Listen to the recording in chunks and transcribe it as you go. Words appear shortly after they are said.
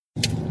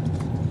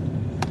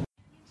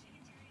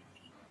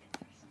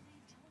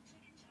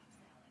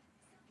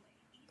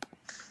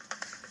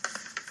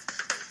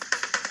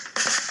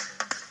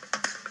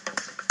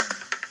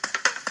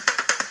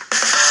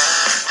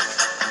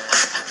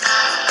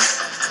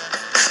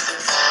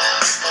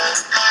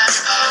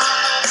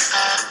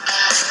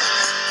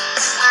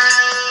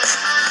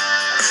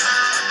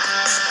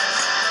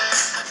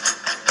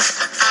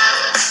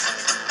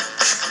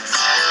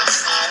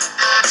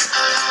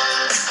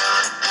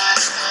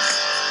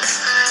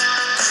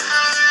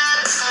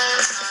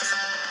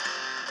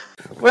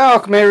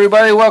Welcome,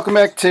 everybody. Welcome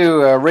back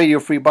to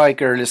Radio Free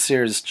Biker. This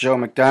here is Joe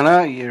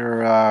McDonough,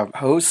 your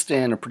host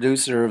and a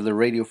producer of the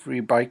Radio Free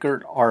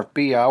Biker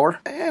RFB Hour.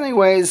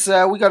 Anyways,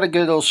 we got a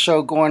good little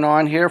show going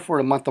on here for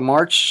the month of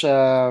March.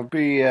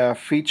 Be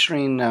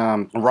featuring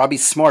Robbie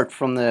Smart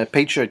from the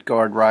Patriot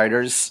Guard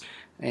Riders,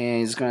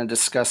 and he's going to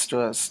discuss to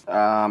us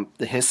the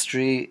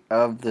history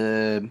of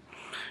the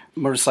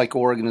motorcycle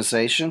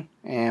organization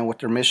and what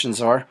their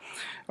missions are.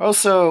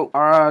 Also,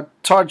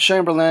 Todd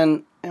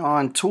Chamberlain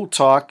on Tool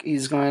Talk,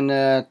 he's going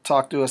to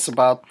talk to us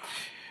about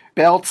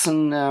belts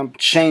and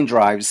chain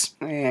drives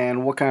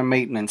and what kind of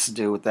maintenance to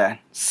do with that.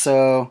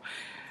 So,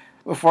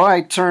 before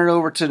I turn it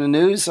over to the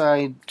news,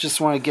 I just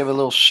want to give a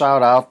little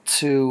shout out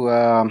to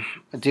a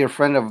dear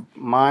friend of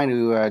mine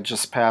who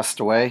just passed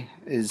away.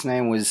 His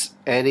name was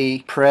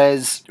Eddie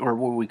Prez, or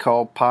what we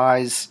call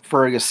Pies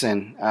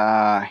Ferguson.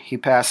 He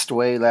passed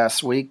away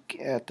last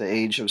week at the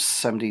age of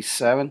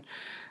 77.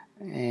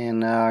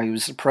 And he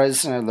was the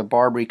president of the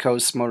Barbary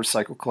Coast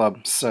Motorcycle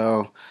Club.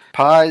 So,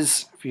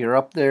 Pies, if you're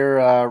up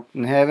there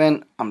in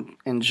heaven,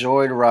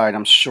 enjoy the ride.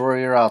 I'm sure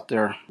you're out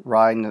there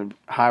riding the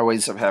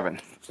highways of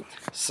heaven.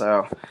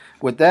 So,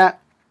 with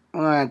that, I'm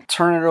going to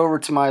turn it over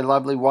to my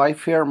lovely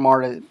wife here,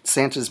 Marta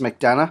Sanchez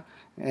McDonough,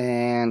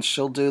 and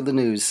she'll do the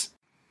news.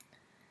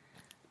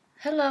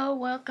 Hello,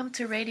 welcome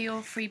to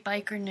Radio Free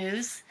Biker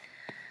News.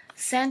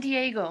 San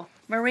Diego.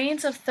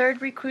 Marines of 3rd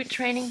Recruit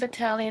Training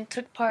Battalion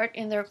took part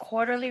in their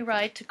quarterly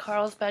ride to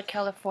Carlsbad,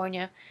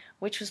 California,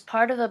 which was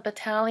part of the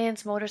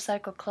battalion's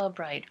motorcycle club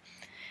ride.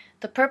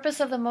 The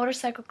purpose of the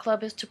motorcycle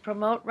club is to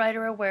promote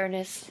rider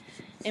awareness,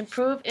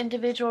 improve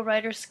individual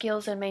rider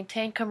skills, and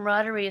maintain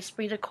camaraderie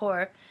esprit de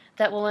corps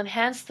that will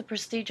enhance the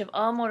prestige of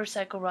all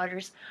motorcycle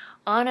riders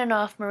on and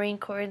off Marine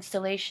Corps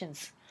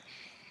installations.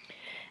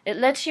 It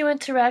lets you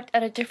interact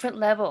at a different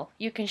level.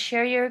 You can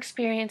share your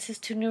experiences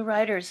to new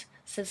riders,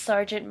 said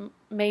Sergeant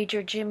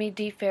Major Jimmy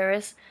D.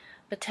 Ferris,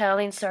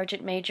 Battalion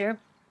Sergeant Major.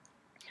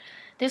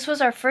 This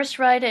was our first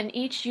ride, and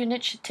each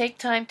unit should take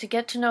time to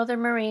get to know their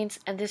Marines,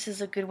 and this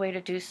is a good way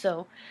to do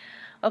so.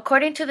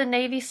 According to the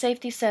Navy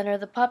Safety Center,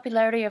 the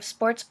popularity of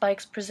sports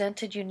bikes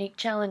presented unique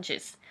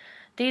challenges.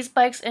 These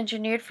bikes,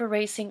 engineered for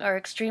racing, are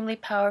extremely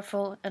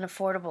powerful and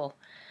affordable.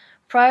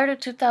 Prior to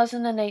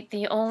 2008,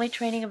 the only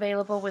training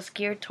available was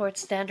geared towards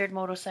standard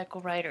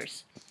motorcycle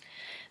riders.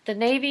 The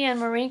Navy and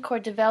Marine Corps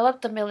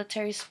developed the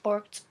military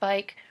sports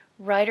bike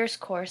riders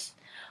course.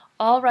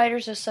 All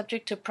riders are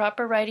subject to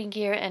proper riding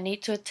gear and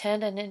need to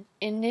attend an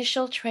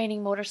initial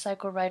training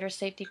motorcycle rider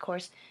safety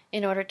course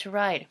in order to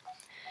ride.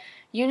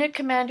 Unit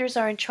commanders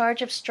are in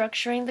charge of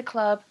structuring the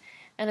club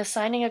and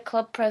assigning a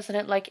club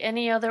president like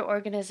any other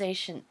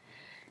organization.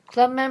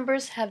 Club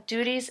members have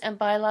duties and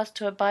bylaws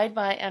to abide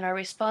by and are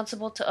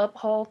responsible to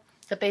uphold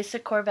the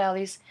basic core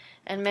values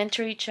and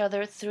mentor each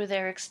other through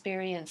their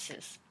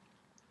experiences.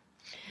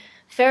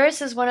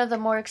 Ferris is one of the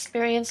more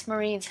experienced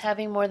Marines,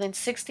 having more than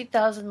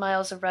 60,000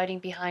 miles of riding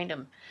behind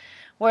him,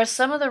 whereas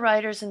some of the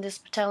riders in this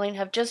battalion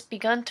have just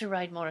begun to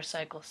ride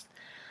motorcycles.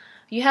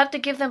 You have to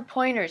give them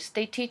pointers.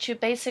 They teach you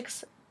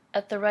basics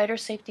at the rider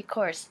safety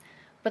course,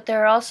 but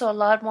there are also a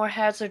lot more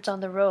hazards on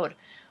the road.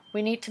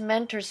 We need to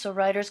mentor so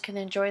riders can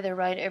enjoy their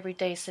ride every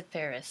day, said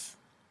Ferris.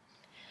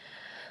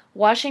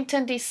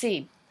 Washington,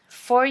 D.C.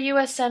 4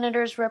 U.S.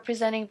 senators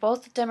representing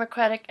both the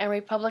Democratic and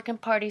Republican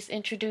parties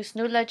introduced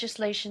new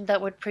legislation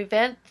that would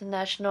prevent the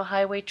National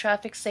Highway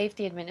Traffic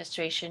Safety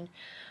Administration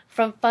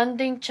from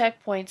funding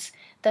checkpoints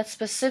that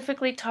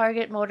specifically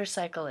target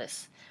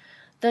motorcyclists.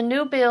 The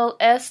new bill,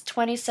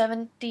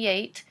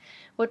 S-2078,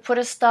 would put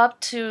a stop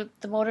to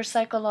the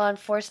Motorcycle Law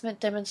Enforcement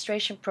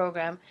Demonstration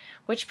Program,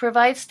 which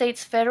provides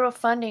states federal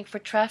funding for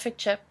traffic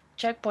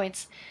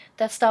checkpoints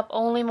that stop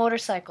only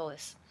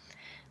motorcyclists.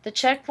 The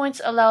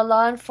checkpoints allow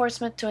law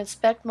enforcement to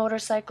inspect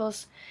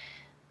motorcycles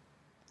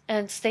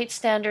and state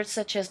standards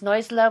such as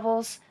noise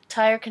levels,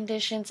 tire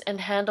conditions, and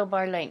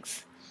handlebar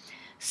lengths.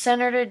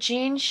 Senator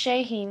Jean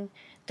Shaheen,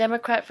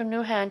 Democrat from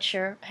New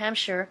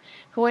Hampshire,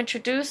 who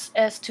introduced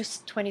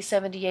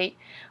S-2078,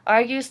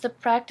 argues the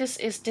practice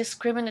is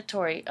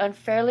discriminatory,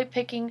 unfairly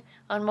picking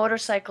on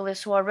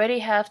motorcyclists who already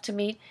have to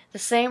meet the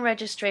same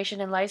registration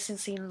and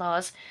licensing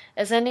laws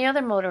as any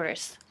other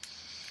motorist.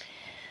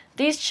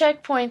 These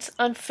checkpoints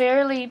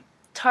unfairly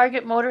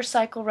target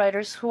motorcycle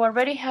riders who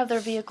already have their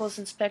vehicles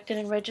inspected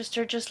and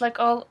registered just like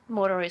all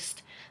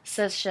motorists,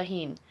 says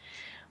Shaheen.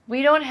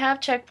 We don't have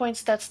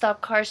checkpoints that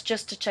stop cars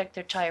just to check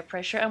their tire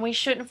pressure, and we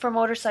shouldn't for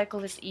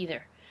motorcyclists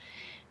either.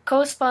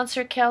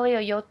 Co-sponsor Kelly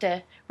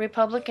Ayotte,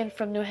 Republican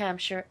from New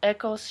Hampshire,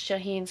 echoes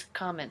Shaheen's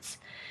comments.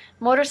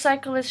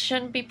 Motorcyclists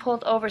shouldn't be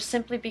pulled over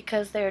simply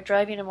because they are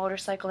driving a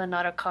motorcycle and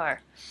not a car,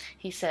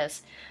 he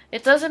says.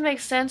 It doesn't make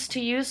sense to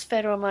use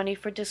federal money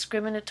for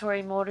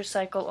discriminatory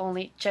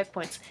motorcycle-only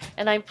checkpoints,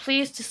 and I'm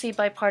pleased to see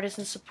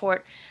bipartisan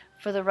support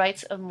for the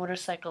rights of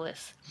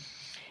motorcyclists.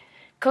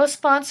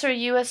 Co-sponsor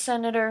U.S.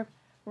 Senator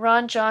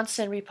Ron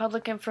Johnson,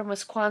 Republican from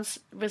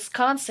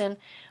Wisconsin,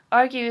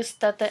 argues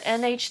that the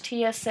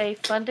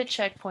NHTSA-funded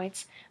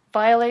checkpoints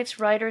violates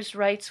riders'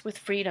 rights with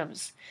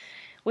freedoms.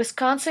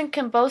 Wisconsin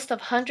can boast of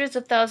hundreds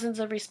of thousands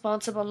of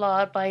responsible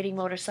law-abiding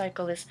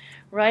motorcyclists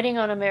riding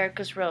on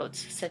America's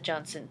roads, said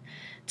Johnson.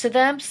 To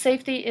them,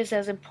 safety is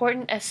as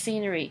important as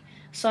scenery,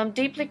 so I'm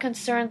deeply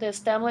concerned the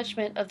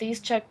establishment of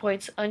these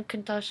checkpoints'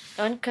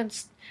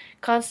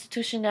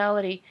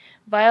 unconstitutionality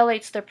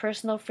violates their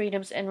personal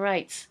freedoms and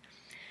rights.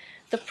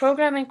 The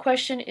program in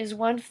question is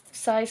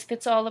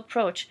one-size-fits-all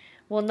approach,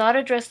 will not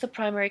address the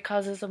primary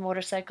causes of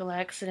motorcycle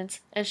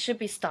accidents, and should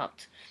be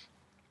stopped.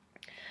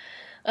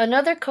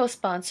 Another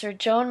co-sponsor,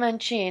 Joan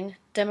Manchin,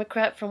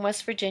 Democrat from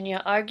West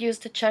Virginia, argues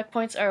the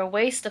checkpoints are a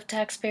waste of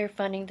taxpayer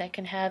funding that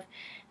can have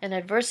an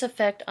adverse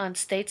effect on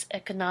states'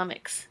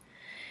 economics.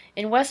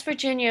 In West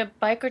Virginia,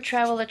 biker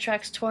travel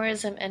attracts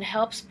tourism and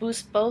helps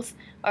boost both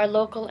our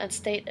local and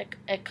state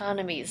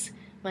economies.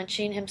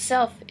 Manchin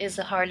himself is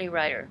a Harley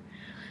rider.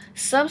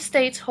 Some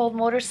states hold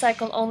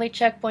motorcycle-only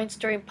checkpoints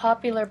during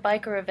popular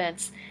biker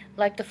events,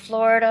 like the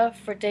Florida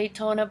for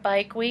Daytona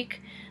Bike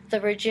Week, the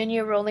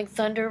Virginia Rolling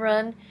Thunder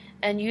Run,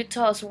 and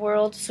Utah's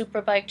World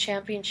Superbike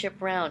Championship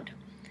Round.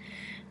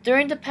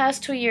 During the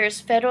past 2 years,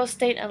 federal,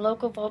 state, and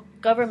local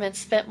governments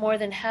spent more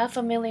than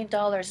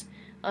 $500,000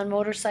 on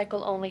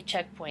motorcycle-only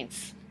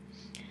checkpoints,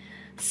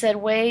 said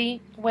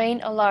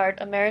Wayne Allard,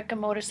 American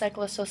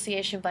Motorcycle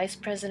Association Vice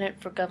President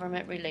for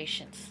Government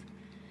Relations.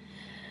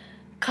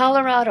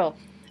 Colorado.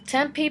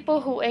 10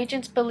 people who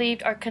agents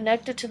believed are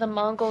connected to the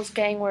Mongols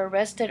gang were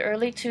arrested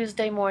early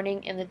Tuesday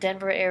morning in the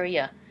Denver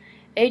area.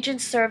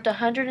 Agents served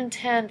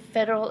 110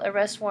 federal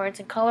arrest warrants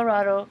in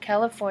Colorado,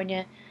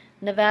 California,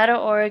 Nevada,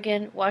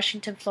 Oregon,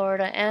 Washington,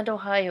 Florida, and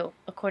Ohio,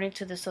 according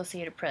to the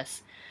Associated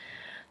Press.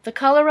 The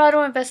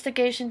Colorado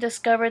investigation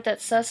discovered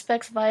that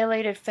suspects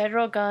violated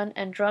federal gun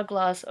and drug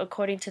laws,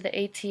 according to the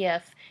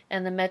ATF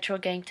and the Metro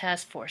Gang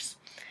Task Force.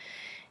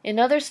 In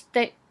other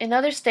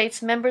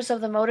states, members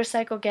of the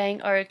motorcycle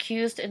gang are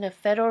accused in a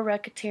federal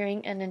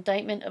racketeering and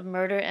indictment of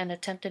murder and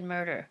attempted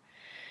murder.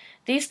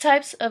 These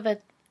types of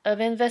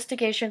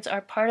investigations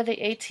are part of the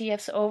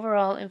ATF's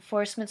overall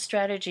enforcement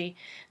strategy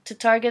to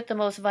target the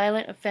most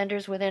violent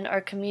offenders within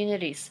our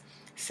communities,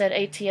 said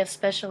ATF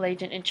Special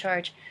Agent in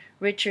Charge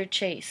Richard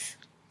Chase.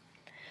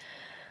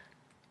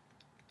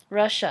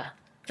 Russia.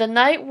 The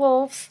Night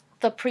Wolves,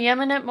 the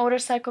preeminent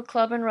motorcycle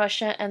club in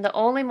Russia and the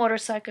only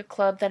motorcycle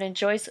club that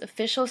enjoys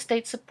official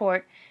state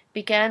support,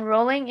 began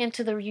rolling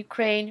into the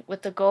Ukraine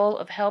with the goal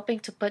of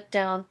helping to put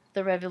down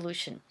the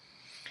revolution.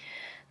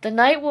 The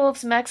Night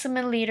Wolves'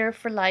 maximum leader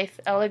for life,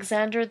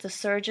 Alexander the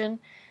Surgeon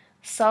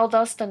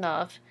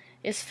Soldastanov,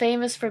 is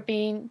famous for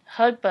being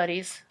hug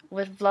buddies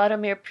with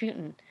Vladimir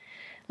Putin.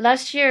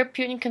 Last year,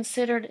 Putin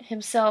considered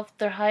himself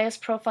their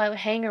highest profile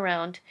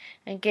hang-around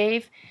and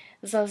gave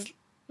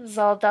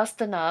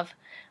Soldastanov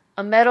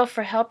a medal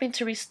for helping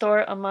to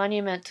restore a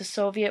monument to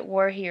Soviet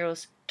war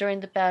heroes during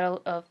the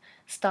Battle of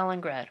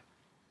Stalingrad.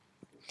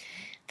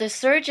 The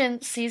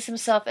surgeon sees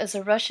himself as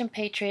a Russian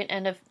patriot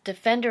and a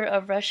defender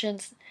of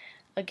Russians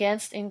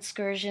against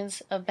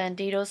incursions of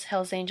banditos,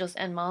 Hells Angels,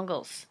 and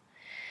Mongols.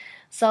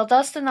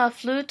 Soldastanov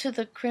flew to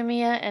the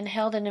Crimea and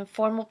held an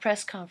informal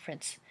press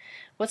conference.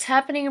 "What's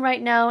happening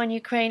right now in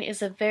Ukraine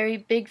is very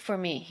big for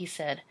me," he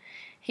said.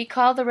 He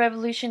called the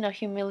revolution a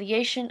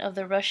humiliation of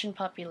the Russian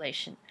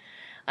population.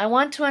 "I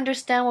want to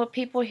understand what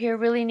people here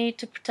really need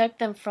to protect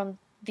them from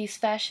these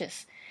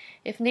fascists.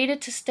 If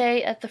needed to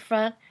stay at the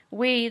front,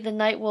 we, the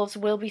Night Wolves,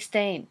 will be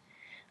staying."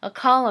 A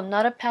column,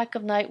 not a pack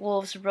of night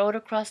wolves, rode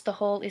across the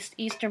whole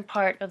eastern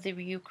part of the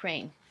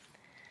Ukraine.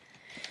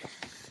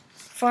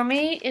 "For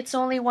me, it's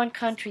only one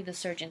country," the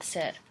surgeon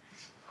said.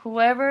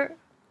 "Whoever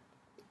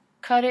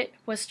cut it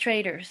was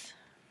traitors.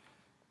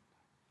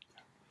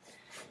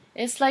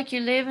 It's like you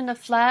live in a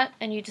flat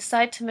and you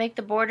decide to make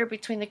the border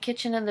between the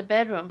kitchen and the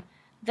bedroom.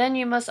 Then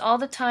you must all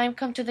the time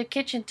come to the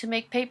kitchen to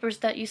make papers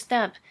that you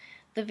stamp,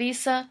 the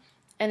visa,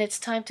 and it's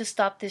time to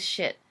stop this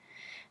shit."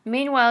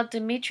 Meanwhile,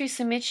 Dmitry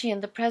Simichian,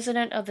 the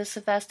president of the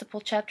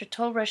Sevastopol chapter,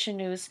 told Russian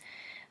News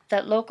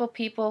that local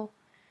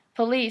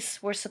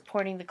police were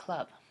supporting the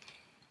club.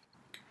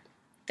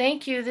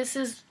 Thank you. This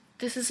is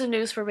the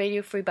news for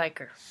Radio Free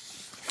Biker.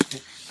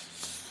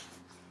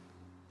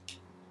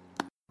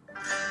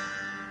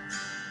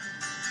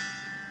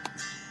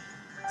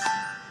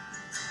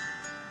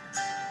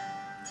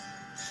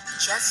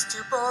 Just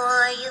a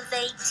boy of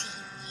 18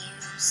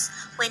 years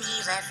when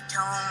he left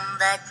home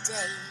that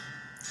day.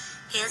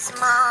 His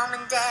mom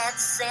and dad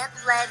sent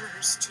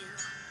letters to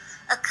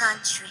a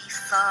country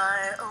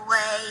far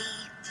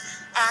away.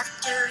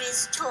 After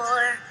his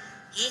tour,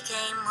 he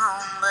came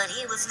home, but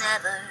he was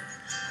never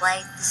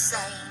quite the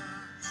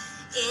same.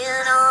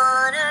 In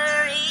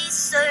honor, he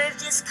served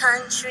his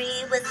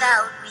country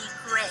without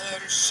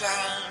regret or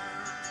shame.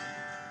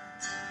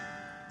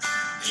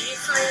 He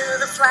flew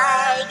the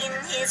flag in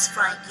his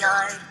front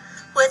yard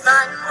with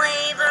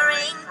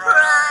unwavering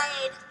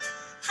pride,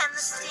 and the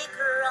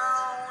sticker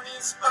on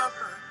his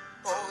bumper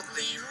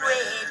boldly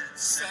read,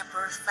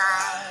 "Semper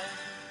Fi."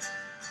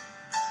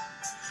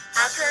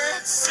 I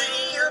could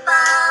see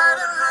about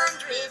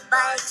 100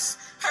 bikes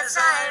as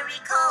I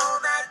recall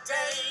that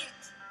day.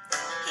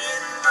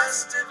 It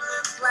must have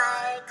looked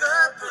like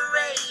a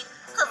parade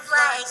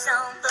lights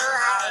on the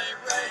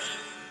highway.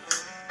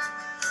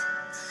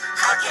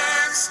 I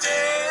can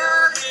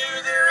still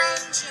hear their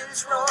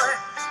engines roar,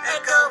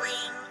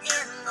 echoing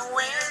in the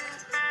wind.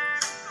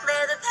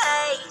 They're the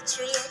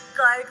Patriot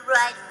Guard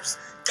Riders.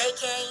 They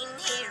came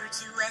here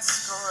to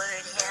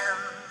escort him.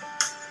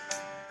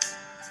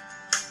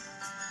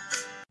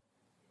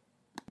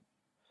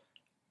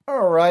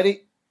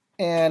 Alrighty,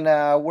 and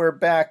we're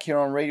back here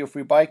on Radio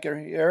Free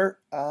Biker here.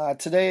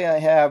 Today I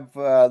have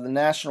the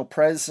National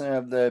President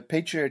of the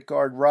Patriot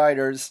Guard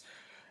Riders,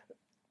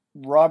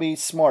 Robbie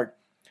Smart.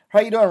 How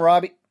you doing,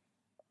 Robbie?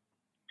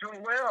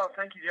 Doing well,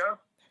 thank you, Joe.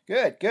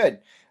 Good, good.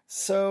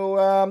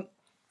 So,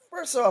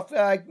 first off,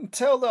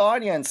 tell the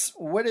audience,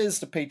 what is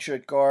the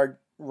Patriot Guard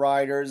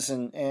Riders,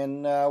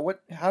 and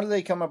how do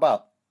they come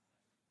about?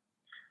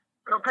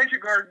 Well,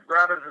 Patriot Guard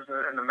Riders is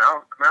an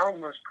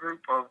amalgamous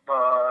group of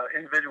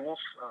individuals.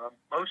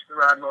 Most of them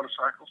ride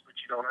motorcycles, but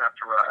you don't have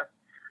to ride.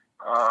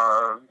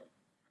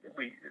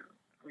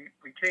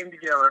 We came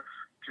together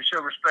to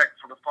show respect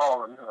for the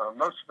fallen.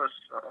 Most of us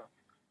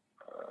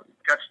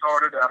got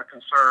started out of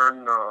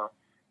concern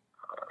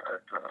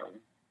at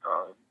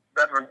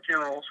veteran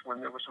funerals when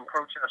there were some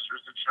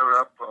protesters that showed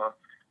up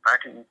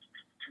back in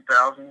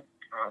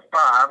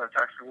 2005. That's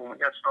actually when we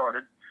got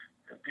started.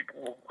 And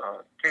people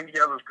came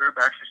together as a group.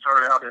 Actually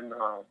started out in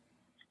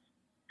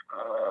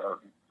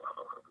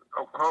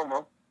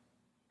Oklahoma.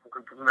 A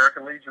group of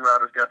American Legion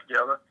riders got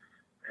together,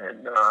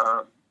 and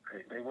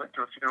they went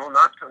to a funeral,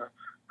 not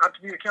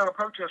to be a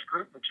counter-protest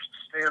group, but just to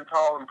stand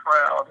tall and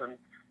proud and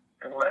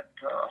let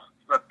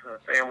the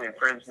family and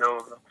friends know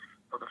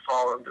of the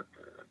fallen, that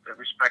they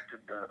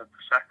respected the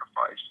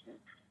sacrifice, and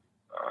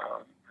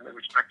they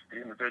respected the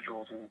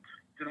individuals, and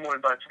didn't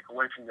want anybody to take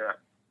away from that.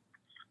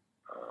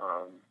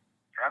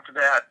 After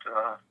that,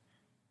 a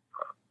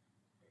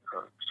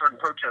certain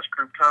protest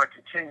group kind of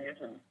continued,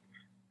 and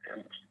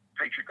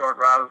Patriot Guard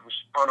Riders was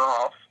spun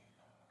off,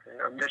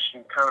 and our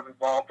mission kind of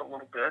evolved a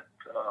little bit,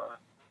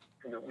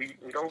 and that we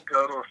don't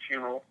go to a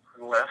funeral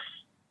unless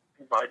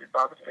invited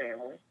by the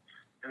family.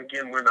 And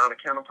again, we're not a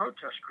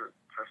counter-protest group.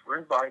 If we're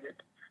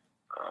invited,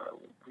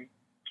 we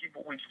keep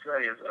what we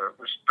say is a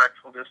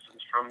respectful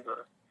distance from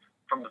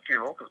the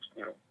funeral, because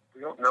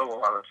we don't know a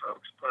lot of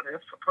folks. But if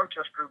a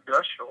protest group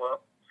does show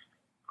up,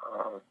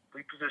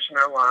 we position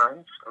our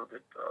lines so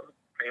that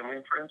family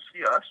and friends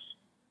see us,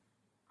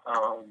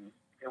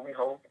 and we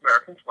hold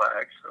American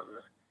flags so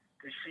that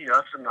they see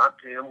us and not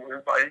them. We're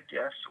invited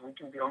guests, so we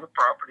can be on the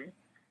property.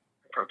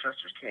 The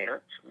protesters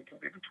can't, so we can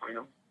be between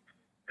them.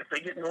 If they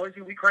get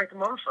noisy, we crank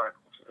the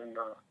motorcycles. And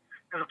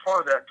as a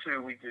part of that,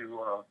 too, we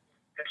do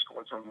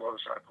escorts on the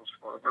motorcycles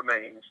for the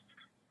remains,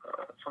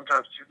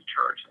 sometimes to the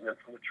church, and then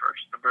from the church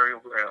to the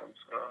burial grounds,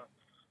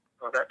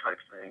 that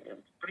type of thing.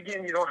 But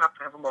again, you don't have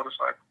to have a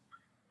motorcycle.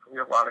 We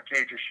have a lot of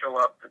cagers show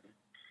up, and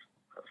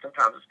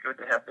sometimes it's good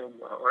to have them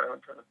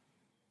around to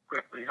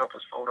quickly help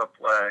us fold up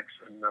flags.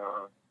 And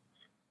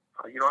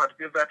you don't have to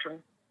be a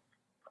veteran.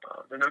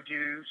 There are no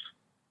dues.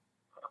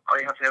 All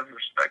you have to have is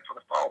respect for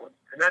the fallen.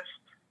 And that's,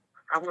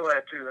 I will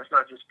add too, that's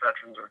not just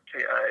veterans or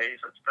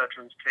KIAs, that's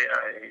veterans,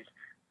 KIAs,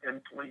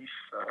 and police,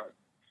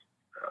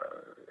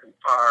 and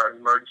fire and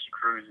emergency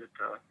crews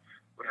that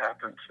would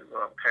happen to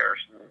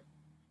perish in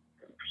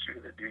pursuit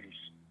of their duties.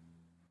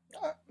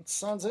 It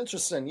sounds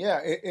interesting. Yeah,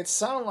 it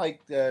sounded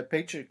like the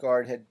Patriot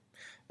Guard had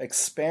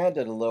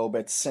expanded a little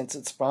bit since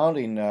its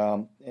founding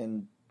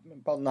in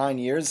about 9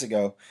 years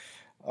ago.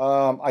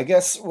 I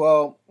guess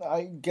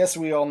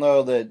we all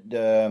know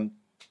that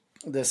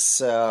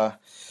this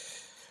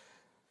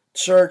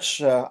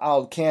church out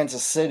of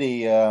Kansas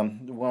City,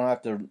 we won't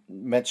have to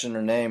mention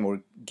their name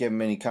or give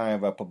them any kind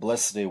of a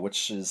publicity,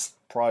 which is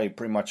probably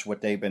pretty much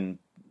what they've been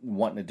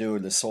wanting to do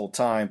this whole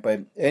time.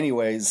 But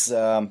anyways,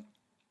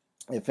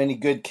 if any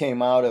good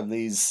came out of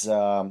these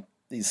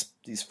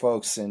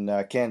folks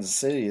in Kansas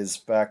City, is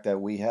the fact that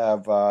we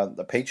have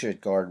the Patriot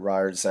Guard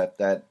Riders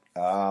that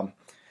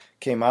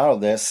came out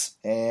of this,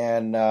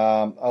 and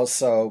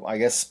also I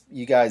guess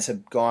you guys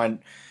have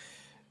gone.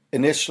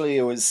 Initially,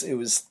 it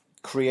was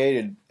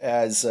created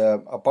as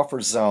a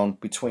buffer zone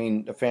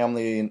between the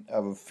family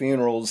of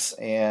funerals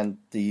and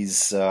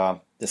this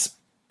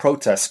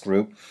protest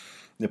group,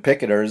 the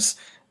picketers,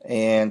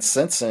 and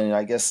since then,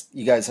 I guess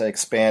you guys have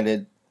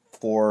expanded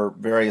for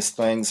various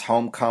things,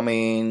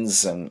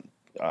 homecomings and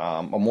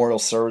memorial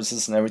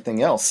services and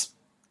everything else.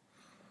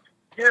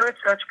 Yeah,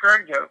 that's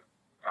great, Joe.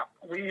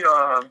 We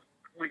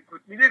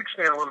did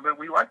expand a little bit.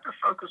 We like to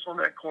focus on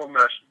that core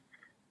mission.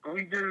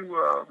 We do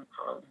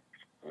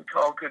we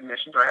call good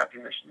missions or happy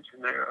missions,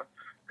 and they're,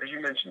 as you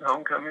mentioned,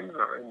 homecomings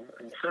or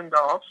and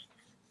send-offs.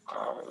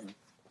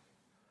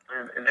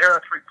 And there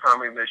are three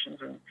primary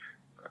missions. And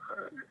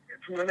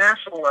from the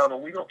national level,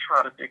 we don't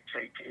try to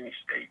dictate to any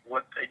state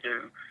what they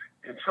do.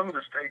 In some of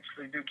the states,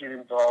 they do get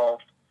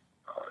involved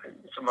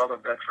in some other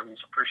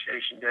veterans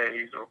appreciation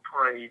days or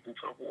parades and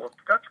so forth.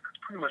 That's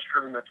pretty much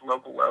driven at the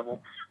local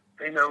level.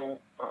 They know,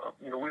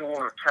 we don't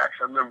want to tax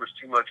our members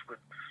too much with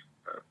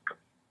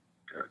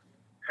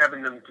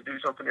having them to do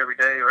something every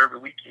day or every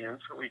weekend.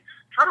 So we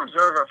try to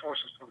reserve our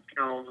forces for the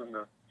funerals and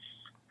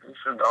and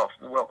send off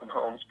the welcome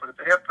homes. But if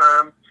they have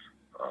time,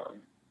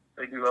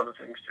 they do other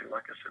things too,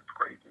 like I said,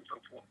 parades and so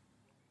forth.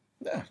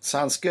 Yeah,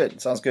 sounds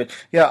good. Sounds good.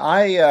 Yeah,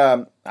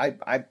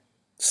 I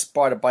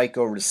bought a bike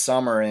over the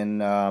summer and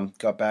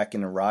got back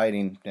into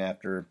riding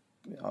after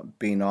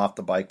being off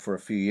the bike for a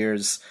few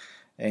years,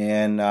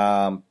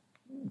 and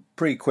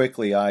pretty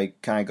quickly I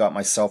kind of got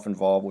myself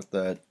involved with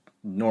the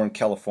Northern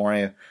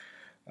California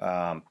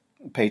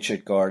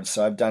Patriot Guard.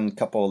 So I've done a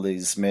couple of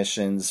these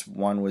missions.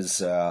 One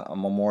was a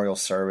memorial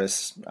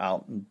service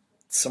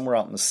somewhere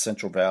out in the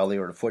Central Valley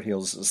or the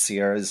foothills of the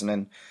Sierras, and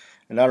then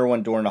another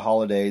one during the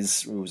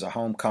holidays. It was a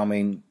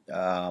homecoming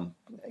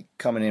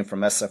coming in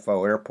from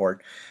SFO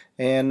Airport,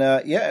 and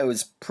it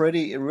was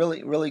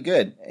really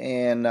good.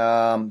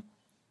 And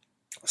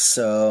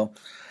so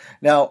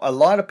now a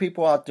lot of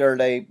people out there,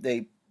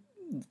 they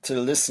to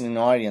the listening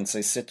audience,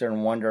 they sit there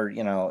and wonder,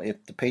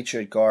 if the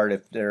Patriot Guard,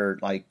 if they're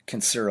like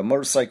considered a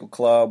motorcycle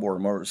club or a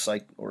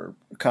motorcycle or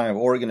kind of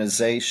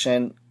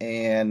organization,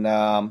 and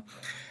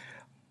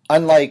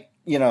unlike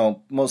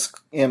most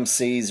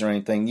MCs or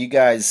anything, you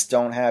guys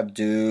don't have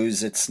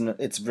dues. It's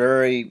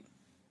very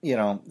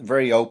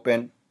very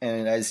open,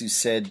 and as you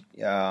said,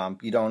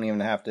 you don't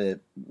even have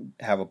to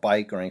have a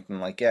bike or anything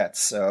like that.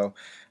 So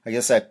I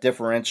guess that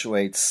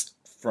differentiates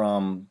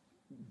from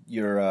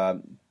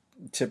your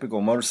typical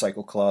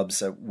motorcycle clubs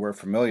that we're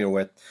familiar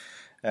with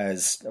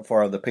as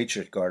far as the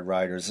Patriot Guard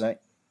Riders, right?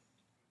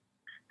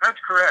 That's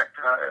correct.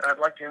 I'd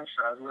like to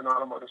emphasize we're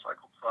not a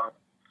motorcycle club.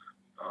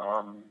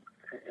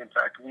 In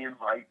fact, we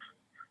invite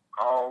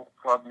all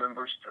club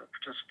members to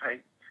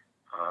participate.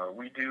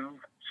 We do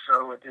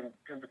so at the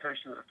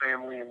invitation of the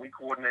family, and we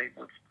coordinate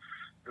with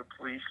the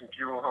police and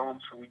funeral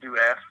homes. So we do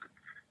ask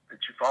that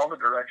you follow the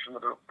direction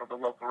of the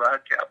local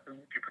ride captain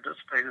if you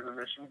participate in the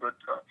mission. But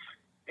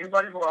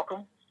anybody's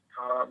welcome.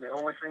 The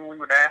only thing we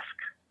would ask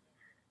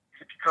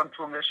if you come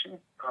to a mission,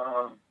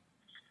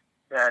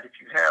 that if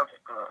you have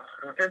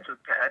an offensive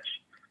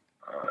patch,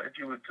 if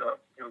you would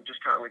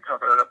just kindly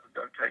cover it up with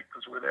duct tape,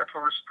 because we're there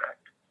for respect.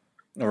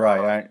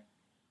 Right.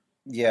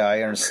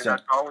 I understand. And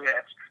that's all we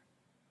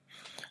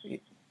ask.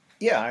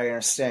 Yeah, I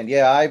understand.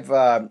 Yeah, I've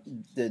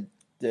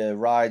the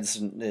rides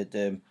and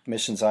the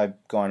missions I've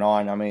gone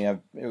on. I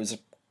mean, it was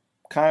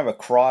kind of a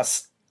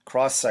cross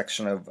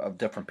section of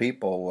different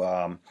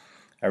people.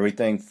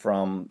 Everything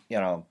from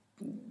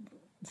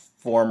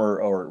former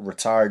or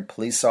retired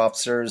police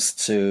officers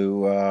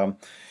to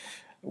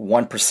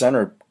one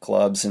percenter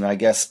clubs, and I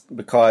guess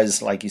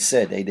because, like you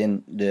said, they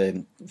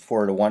didn't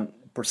for the one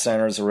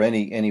percenters or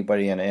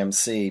anybody in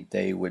MC,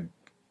 they would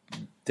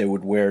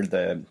wear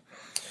the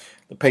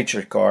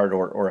Patriot Guard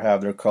or have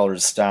their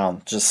colors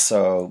down, just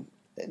so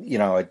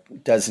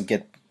it doesn't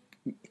get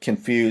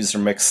confused or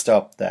mixed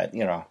up that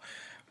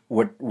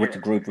what the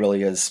group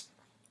really is.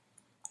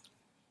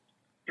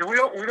 Yeah, we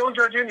don't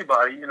judge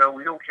anybody.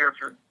 We don't care if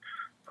you're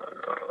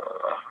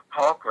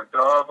Hawk or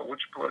Dove or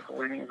which political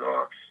leanings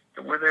are.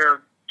 We're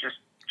there just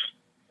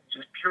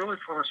purely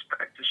for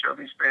respect, to show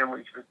these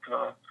families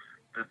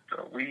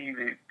that we,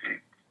 the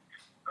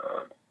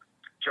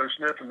Joe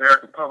Smith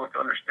American public,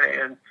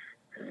 understand,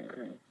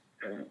 and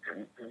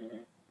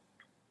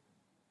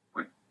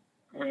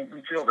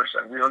we feel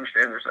we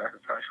understand their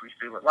sacrifice. We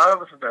feel it. A lot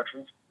of us are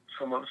veterans.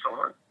 Some of us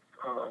aren't.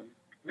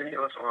 Many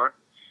of us aren't.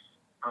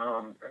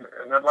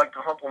 And I'd like to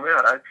harp on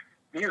that.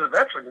 Being a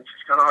veteran, it's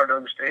just kind of hard to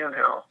understand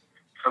how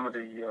some of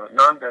the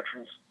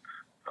non-veterans,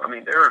 I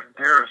mean, they're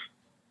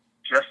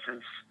just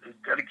as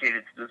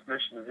dedicated to this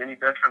mission as any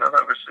veteran I've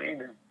ever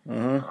seen,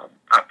 and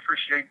I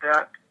appreciate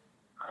that.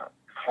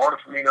 It's harder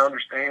for me to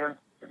understand,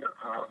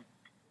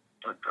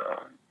 but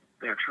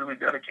they're truly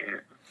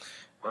dedicated.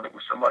 Whether it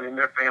was somebody in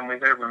their family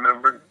they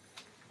remembered,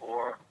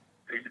 or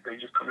they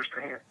just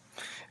understand.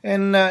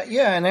 And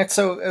and that's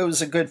it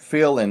was a good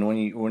feeling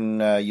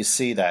when you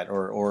see that,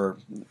 or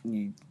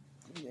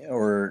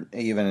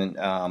even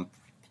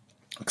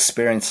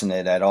experiencing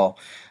it at all.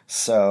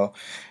 So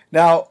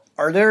now,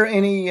 are there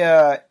any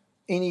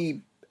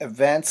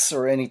events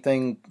or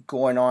anything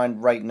going on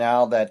right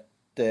now that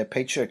the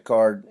Patriot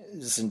Guard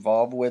is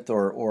involved with,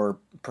 or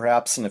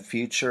perhaps in the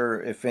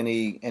future, if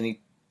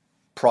any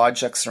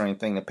projects or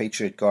anything the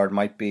Patriot Guard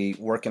might be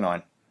working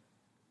on?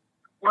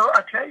 Well,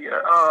 I tell you,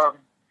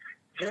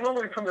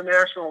 generally from the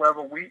national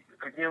level, we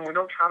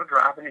don't try to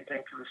drive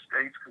anything to the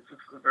states, because this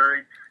is a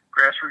very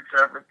grassroots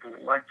effort, and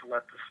we like to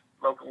let the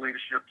local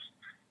leaderships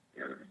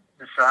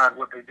decide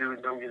what they do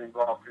and don't get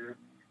involved in.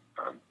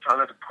 Try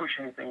not to push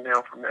anything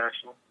down from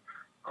national.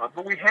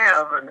 But we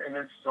have, and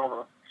this is on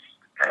a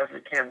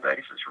as-it-can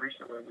basis.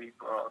 Recently, we've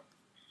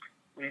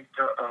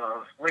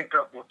linked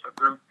up with a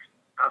group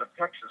out of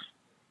Texas,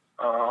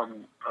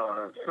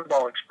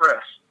 Football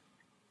Express,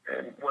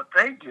 and what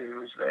they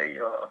do is they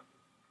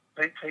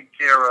take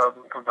care of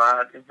and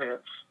provide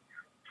events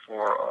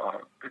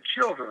for the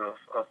children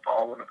of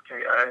fallen, of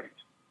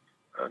KIAs.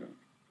 And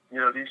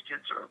these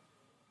kids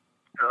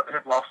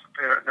have lost a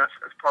parent. That's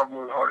probably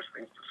one of the hardest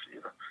things to see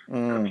at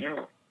a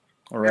funeral.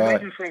 Right. And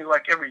they do things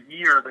like every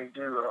year they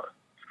do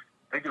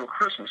a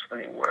Christmas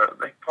thing where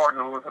they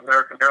partner with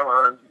American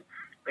Airlines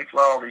they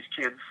fly all these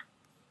kids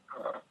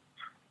for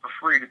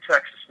free to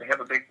Texas. They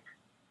have a big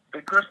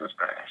Christmas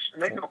bash,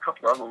 and they do a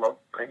couple other local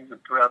things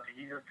throughout the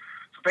year.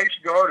 So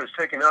Patriot Guard has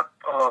taken up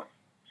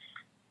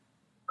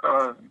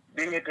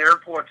being at the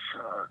airports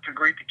to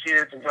greet the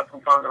kids and help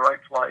them find the right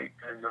flight,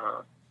 and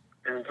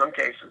in some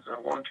cases,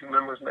 one or two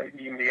members may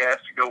even be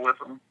asked to go with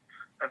them.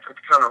 That's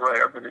kind of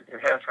rare, but it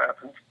has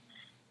happened.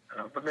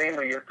 But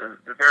mainly at the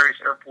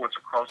various airports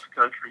across the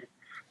country,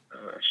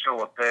 show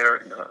up there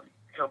and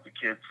help the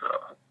kids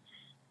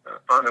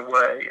find a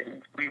way.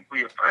 And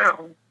we have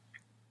found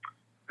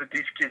that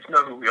these kids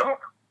know who we are.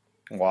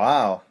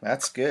 Wow,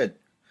 that's good.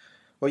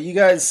 Well, you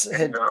guys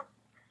had...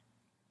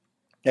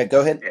 yeah,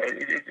 go ahead. Yeah,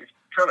 it's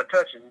kind of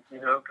touching,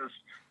 because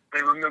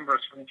they remember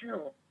us from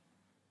jail.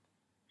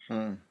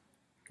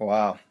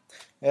 Wow.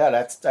 Yeah,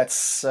 that's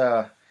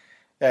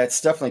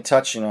it's definitely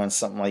touching on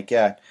something like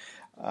that.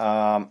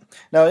 Now,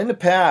 in the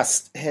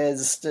past,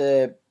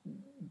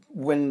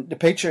 when the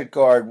Patriot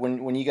Guard,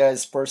 when you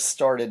guys first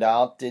started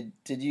out, did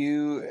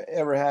you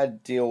ever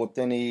had to deal with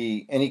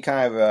any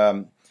kind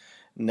of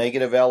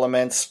negative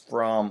elements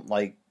from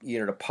like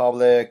either the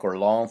public or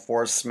law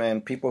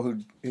enforcement, people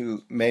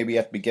who maybe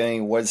at the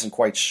beginning wasn't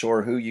quite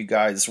sure who you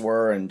guys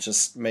were and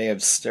just may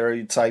have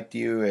stereotyped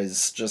you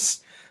as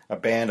just a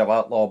band of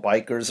outlaw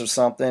bikers or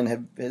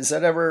something? Has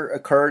that ever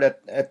occurred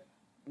at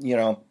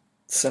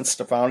since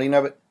the founding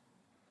of it?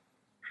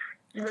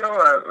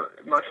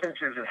 My sense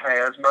is it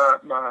has.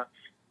 My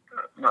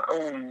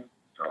own.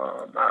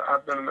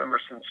 I've been a member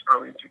since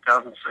early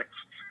 2006,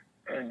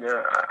 and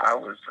I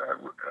was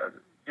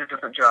did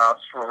different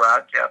jobs from a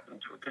ride captain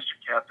to a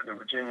district captain in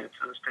Virginia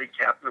to the state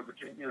captain of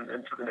Virginia and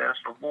then to the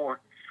national board.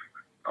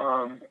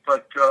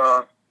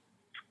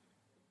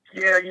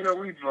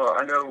 We've.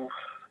 I know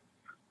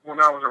when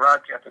I was a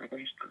ride captain,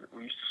 we used to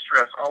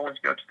stress always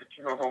go to the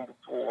funeral home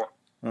before.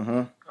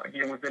 Mm-hmm.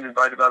 Again, we've been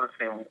invited by the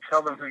family.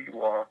 Tell them who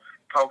you are.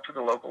 Talk to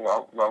the local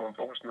law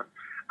enforcement.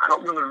 I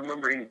don't really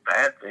remember any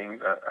bad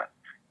things.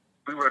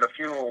 We were at a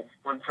funeral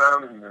one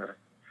time, and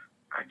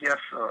I guess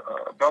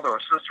a brother or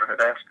sister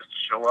had asked us to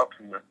show up,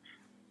 and the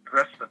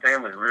rest of the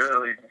family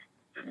really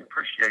didn't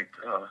appreciate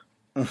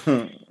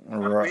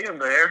right. being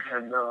there,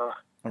 and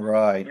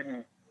right.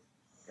 And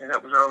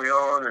that was early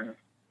on,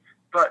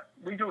 but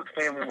we do what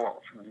the family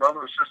wants. And the brother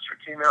or sister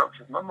came out and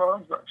said, "My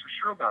mom's not so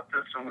sure about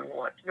this," and we were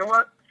like, "You know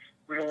what?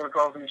 We don't want to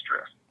cause any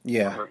stress."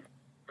 Yeah.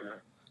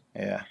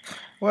 Yeah.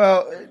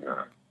 Well,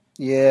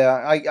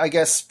 yeah, I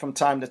guess from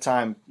time to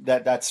time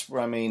that's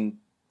where, over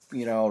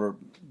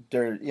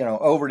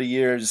the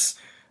years,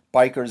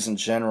 bikers in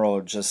general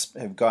just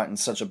have gotten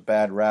such a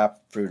bad rap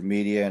through the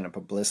media and the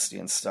publicity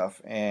and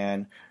stuff.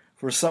 And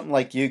for something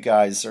like you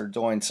guys are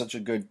doing such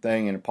a good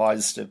thing and a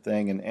positive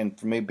thing, and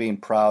for me being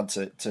proud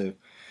to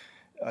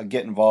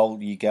get involved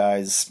with you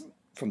guys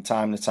from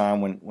time to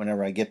time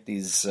whenever I get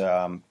these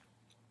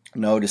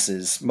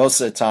notices.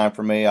 Most of the time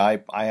for me,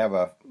 I have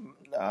a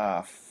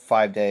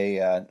 5-day,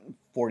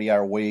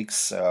 40-hour weeks.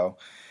 So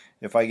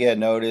if I get a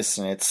notice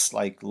and it's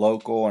like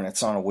local and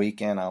it's on a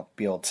weekend, I'll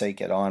be able to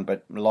take it on.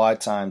 But a lot of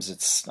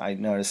times I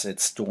notice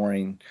it's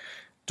during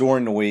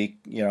the week,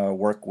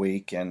 work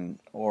week,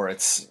 or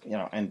it's,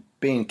 and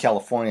being in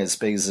California as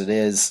big as it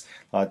is,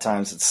 a lot of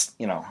times it's,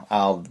 out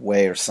of the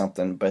way or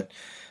something. But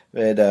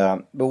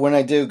when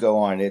I do go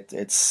on,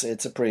 it's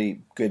a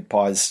pretty good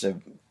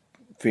positive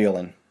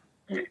feeling.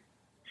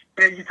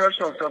 Yeah, you touched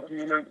on something.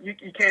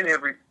 You can't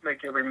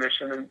make every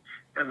mission, and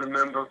as a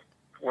member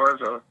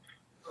or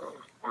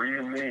or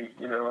even me,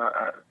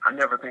 I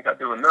never think I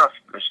do enough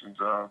missions.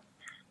 But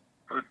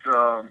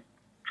so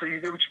you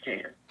do what you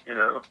can.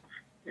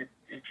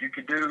 If you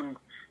could do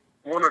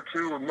one or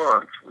two a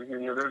month,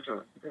 there's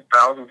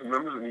thousands of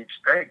members in each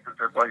state that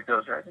everybody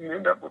does that. You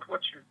end up with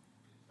what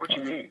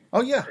you need.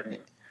 Oh yeah. And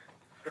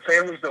the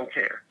families don't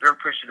care; they're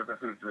appreciative of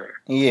who's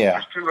there.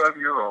 Yeah. There's 2 of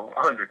you or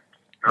 100.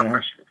 They're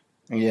appreciative.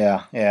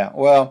 Yeah.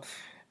 Well,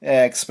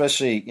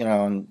 especially, in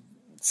a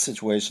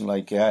situation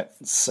like that.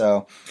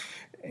 So,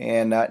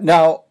 and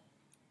now,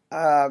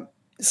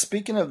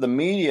 speaking of the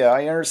media,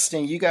 I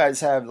understand you guys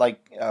have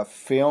like a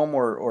film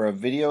or a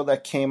video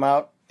that came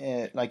out,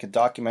 like a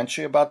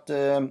documentary about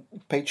the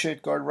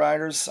Patriot Guard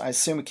Riders. I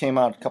assume it came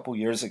out a couple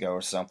years ago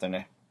or something.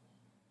 Yeah.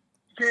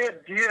 I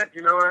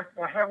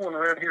have one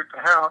around here at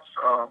the house.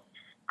 I'll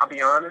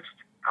be honest,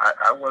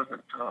 I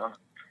wasn't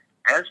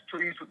as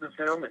pleased with the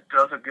film. It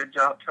does a good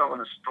job telling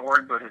the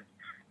story, but it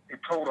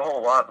told a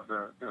whole lot of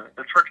the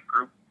church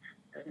group,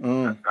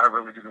 and I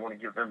really didn't want to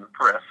give them the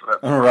press, so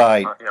that's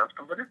right. Not the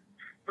outcome. But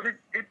it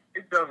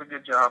does a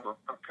good job of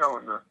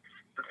telling the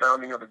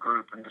founding of the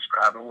group and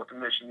describing what the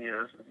mission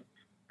is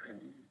and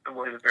the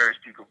way the various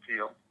people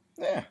feel.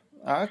 Yeah.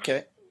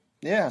 Okay.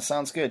 Yeah,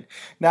 sounds good.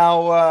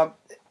 Now,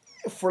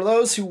 for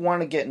those who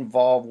want to get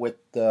involved with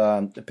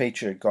the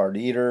Patriot Guard,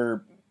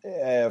 either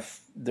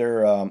if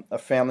they're a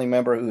family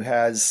member who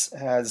has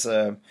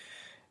a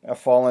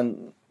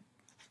fallen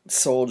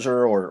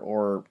soldier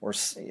or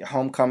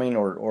homecoming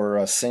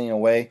or sending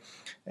away,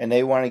 and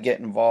they want to get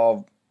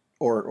involved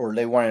or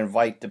they want to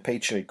invite the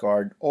Patriot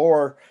Guard,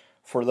 or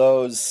for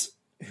those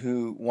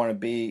who want to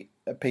be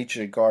a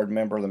Patriot Guard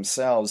member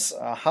themselves,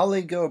 how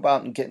they go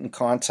about and get in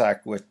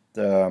contact with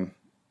the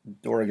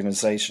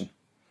organization?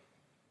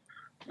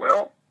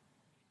 Well,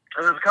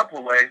 there's a couple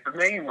of ways. The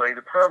main way,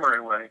 the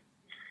primary way,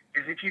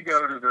 is if you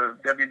go to the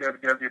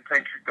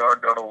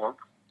www.patriotguard.org,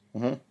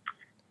 mm-hmm.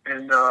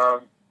 and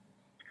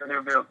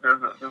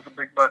there's a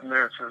big button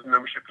there that says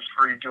membership is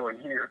free, join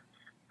here.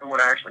 And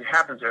what actually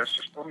happens there is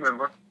just for a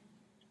member,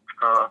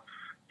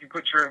 you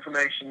put your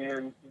information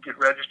in, you get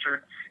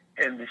registered,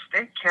 and the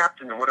state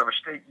captain in whatever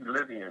state you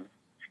live in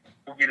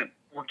will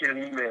get an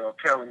email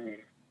telling you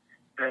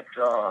that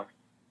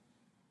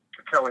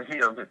telling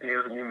him that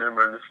there's a new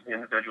member and this is the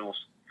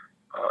individual's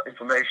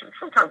information.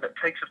 Sometimes that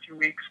takes a few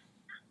weeks,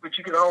 but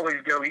you can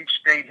always go. Each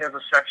state has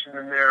a section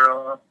in there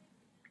on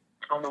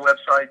the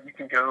website. You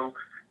can go.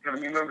 You have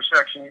a new member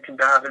section. You can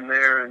dive in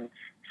there and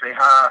say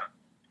hi,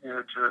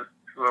 to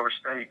whoever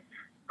state.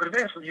 But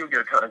eventually, you'll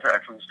get a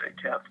contact from the state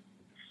captain.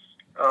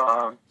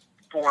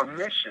 For a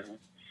mission,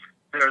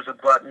 there's a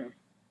button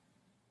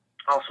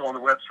also on the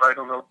website.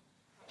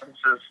 It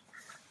says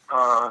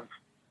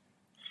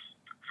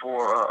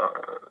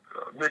for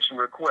mission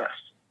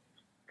request,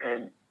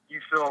 and you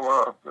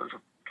fill there's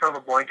a kind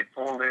of a blanket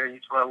form there. You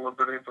fill out a little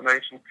bit of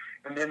information,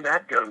 and then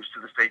that goes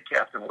to the state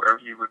captain wherever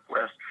you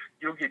request.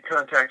 You'll get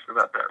contacts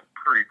about that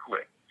pretty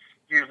quick,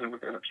 usually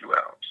within a few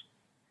hours.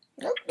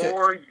 Okay.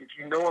 Or if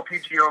you know a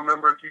PGO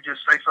member, if you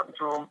just say something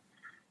to them,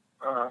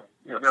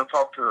 they'll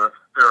talk to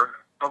their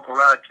local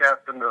ride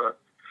captain,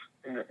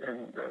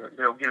 and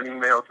they'll get an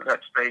email to that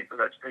state or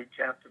that state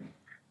captain.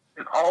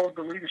 And all of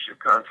the leadership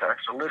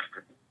contacts are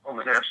listed on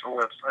the national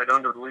website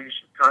under the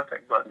leadership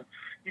contact button.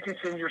 You can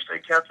send your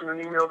state captain an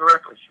email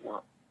directly if you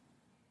want.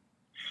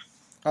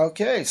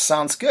 Okay,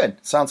 sounds good.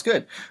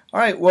 All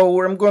right, well,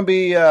 I'm going to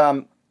be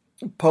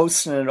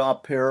posting it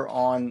up here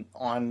on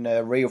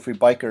Radio Free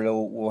Biker.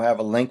 We'll have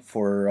a link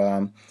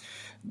for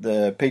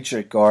the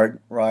Patriot Guard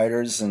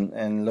Riders and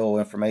a little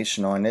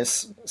information on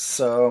this.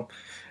 So,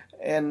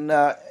 and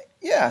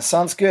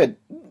sounds good,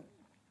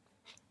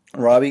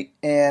 Robbie.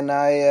 And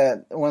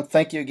I want to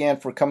thank you again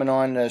for coming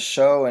on the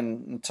show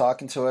and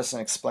talking to us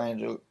and explaining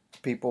to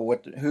people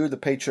who the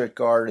Patriot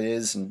Guard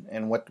is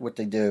and what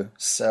they do.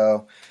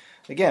 So,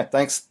 again,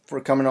 thanks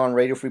for coming on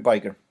Radio Free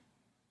Biker.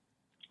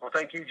 Well,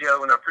 thank you,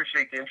 Joe, and I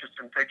appreciate the interest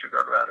in Patriot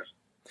Guard Riders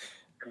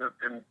and those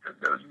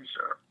you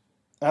serve.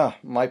 Oh,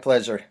 my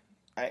pleasure.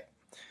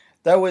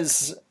 That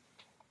was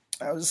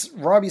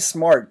Robbie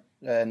Smart,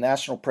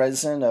 National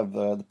President of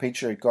the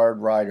Patriot Guard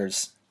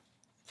Riders.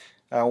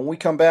 When we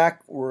come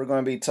back, we're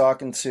going to be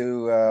talking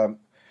to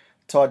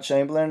Todd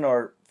Chamberlain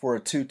for a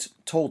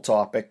tool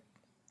topic.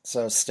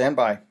 So stand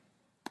by.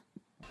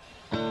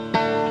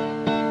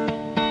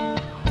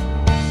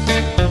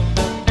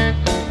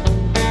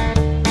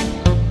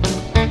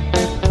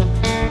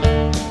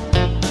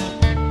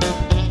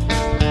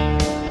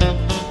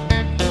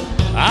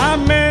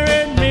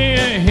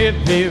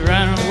 He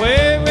ran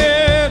away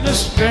with a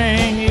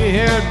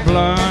stringy-haired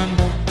blonde.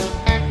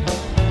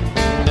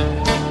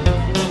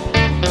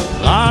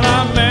 Lord,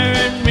 I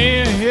married me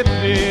a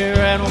hippie,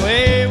 ran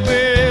away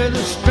with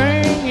a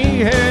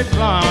stringy-haired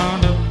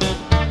blonde.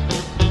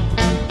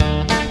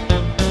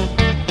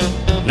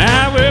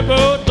 Now we're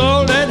both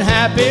old and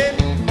happy,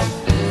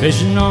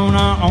 fishing on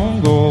our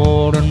own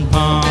golden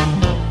pond.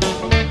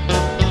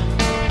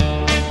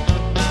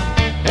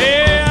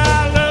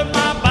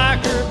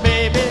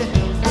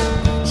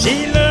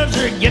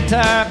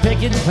 Guitar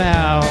picking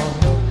pal.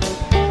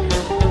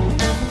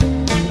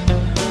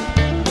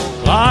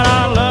 Lord,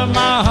 I love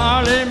my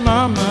Harley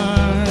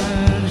mama.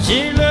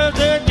 She loves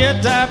her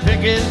guitar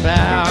picking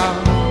pal.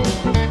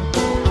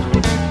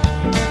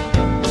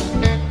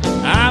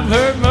 I'm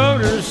her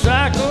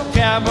motorcycle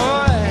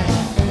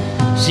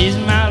cowboy. She's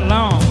my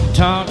long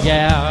tall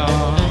gal.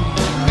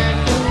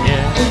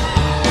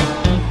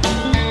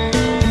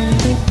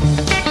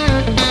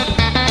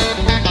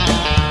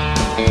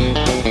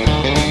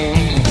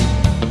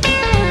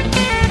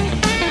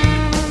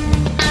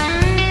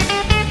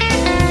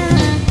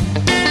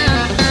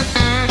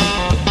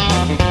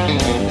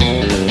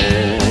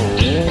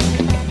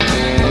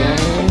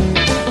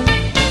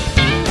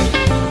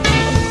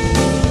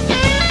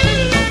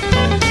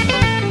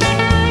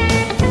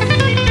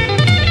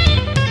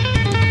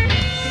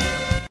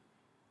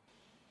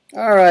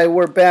 All right,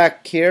 we're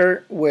back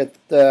here with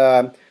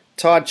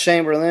Todd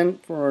Chamberlain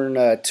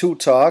for Tool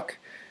Talk.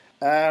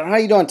 How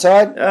you doing,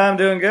 Todd? I'm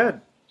doing good.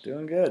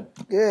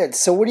 Good.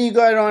 So what do you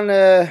got on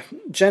the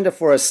agenda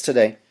for us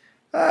today?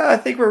 I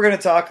think we're going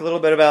to talk a little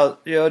bit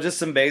about, just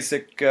some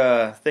basic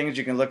things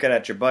you can look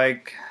at your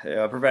bike,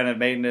 preventive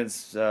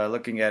maintenance,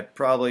 looking at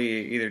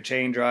probably either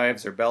chain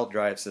drives or belt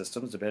drive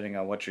systems, depending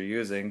on what you're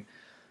using.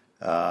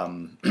 I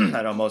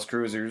know most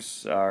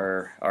cruisers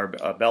are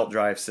a belt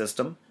drive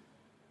system.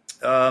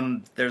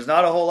 There's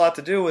not a whole lot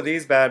to do with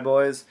these bad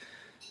boys.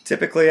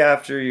 Typically,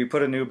 after you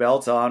put a new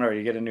belt on or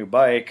you get a new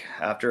bike,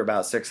 after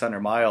about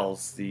 600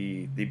 miles,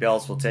 the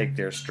belts will take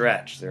their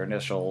stretch, their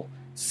initial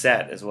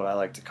set is what I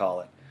like to call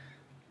it.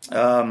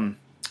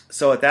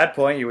 So at that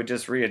point, you would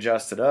just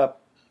readjust it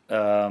up.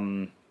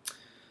 and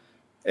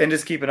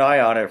just keep an eye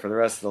on it for the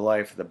rest of the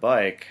life of the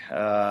bike.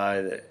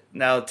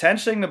 Now,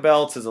 tensioning the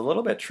belts is a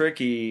little bit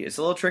tricky. It's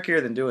a little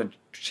trickier than doing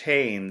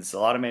chains. A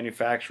lot of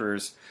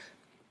manufacturers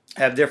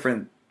have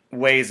different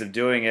ways of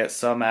doing it.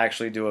 Some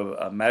actually do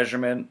a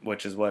measurement,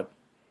 which is what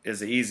is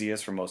the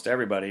easiest for most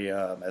everybody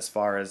as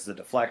far as the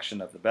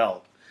deflection of the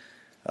belt.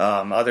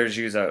 Others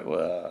use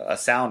a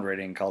sound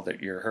reading called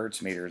your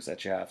Hertz meters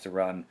that you have to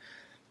run.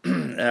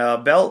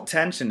 Belt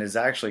tension is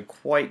actually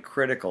quite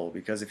critical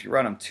because if you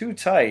run them too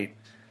tight,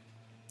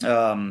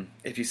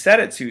 if you set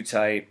it too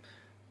tight,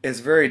 it's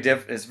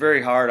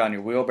very hard on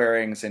your wheel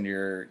bearings and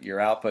your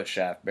output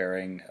shaft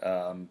bearing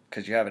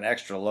because you have an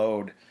extra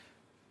load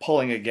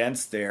pulling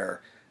against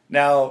there.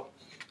 Now,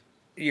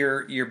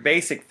 your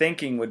basic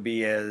thinking would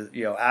be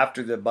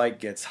after the bike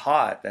gets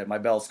hot that my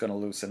belt's going to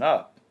loosen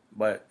up,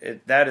 but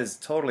that is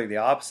totally the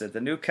opposite. The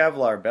new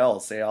Kevlar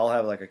belts, they all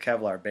have like a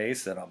Kevlar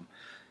base in them.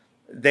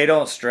 They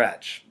don't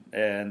stretch,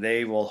 and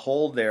they will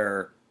hold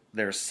their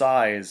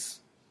size,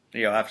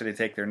 after they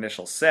take their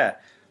initial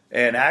set.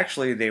 And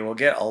actually, they will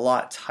get a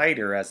lot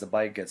tighter as the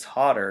bike gets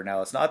hotter.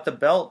 Now, it's not the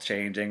belt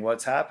changing.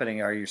 What's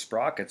happening are your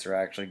sprockets are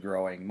actually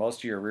growing. Most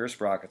of your rear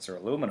sprockets are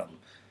aluminum,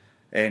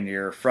 and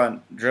your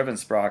front-driven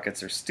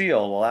sprockets are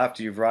steel. Well,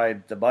 after you've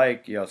ride the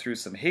bike, through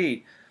some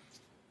heat,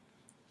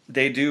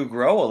 they do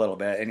grow a little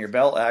bit, and your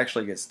belt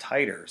actually gets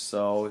tighter.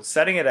 So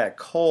setting it at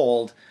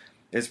cold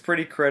is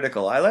pretty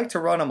critical. I like to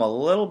run them a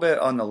little bit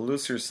on the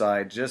looser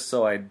side just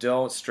so I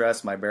don't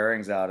stress my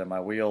bearings out in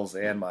my wheels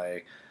and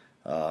my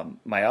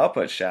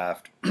output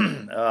shaft.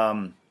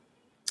 I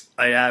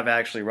have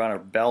actually run a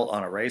belt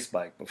on a race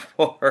bike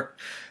before,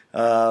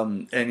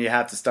 and you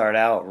have to start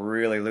out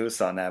really loose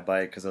on that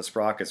bike because those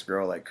sprockets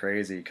grow like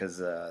crazy because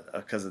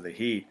of the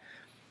heat.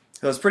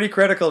 So it's pretty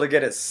critical to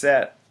get it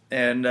set.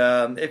 And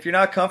if you're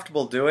not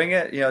comfortable doing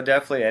it,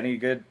 definitely any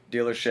good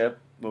dealership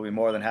will be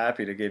more than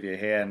happy to give you a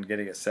hand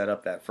getting it set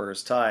up that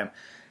first time.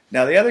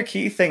 Now, the other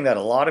key thing that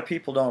a lot of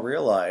people don't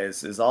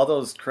realize is all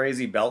those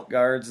crazy belt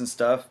guards and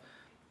stuff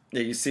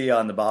that you see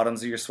on the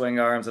bottoms of your swing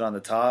arms and on the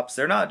tops.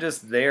 They're not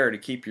just there to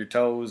keep your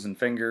toes and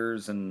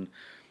fingers and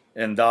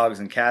dogs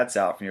and cats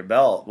out from your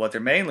belt. What they're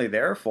mainly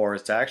there for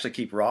is to actually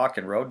keep rock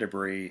and road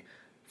debris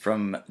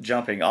from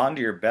jumping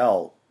onto your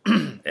belt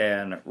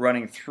and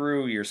running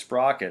through your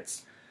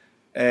sprockets.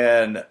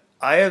 And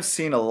I have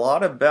seen a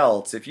lot of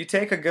belts, if you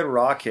take a good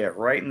rock hit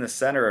right in the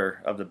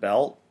center of the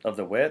belt, of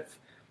the width,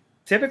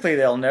 typically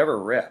they'll never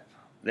rip.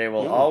 They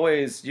will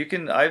always,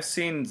 I've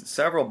seen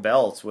several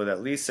belts with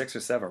at least 6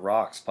 or 7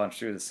 rocks punched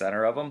through the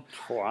center of them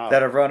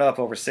that have run up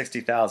over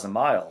 60,000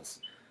 miles.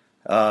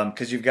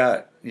 Because you've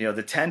got,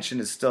 the tension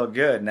is still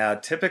good. Now,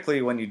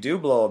 typically when you do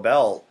blow a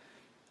belt,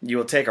 you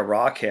will take a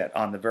rock hit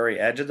on the very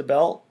edge of the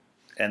belt,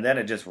 and then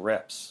it just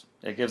rips.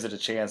 It gives it a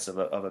chance of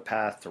a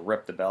path to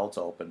rip the belt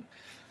open.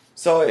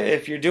 So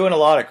if you're doing a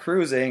lot of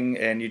cruising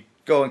and you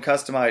go and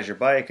customize your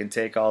bike and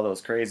take all those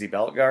crazy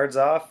belt guards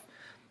off,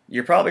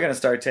 you're probably going to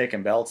start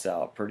taking belts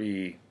out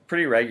pretty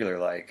regular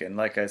like. And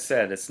like I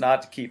said, it's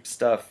not to keep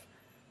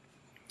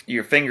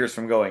your fingers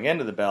from going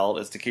into the belt,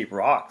 it's to keep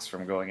rocks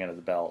from going into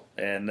the belt.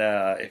 And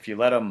if you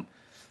let them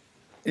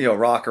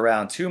rock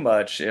around too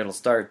much, it'll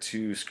start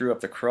to screw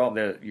up the chrome.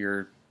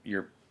 Your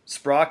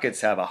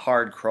sprockets have a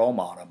hard chrome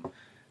on them.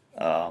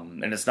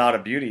 And it's not a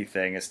beauty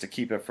thing, it's to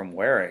keep it from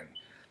wearing.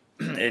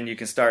 And you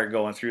can start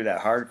going through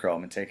that hard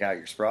chrome and take out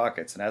your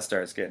sprockets, and that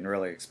starts getting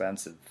really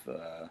expensive.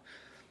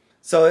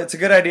 So it's a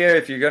good idea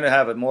if you're going to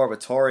have more of a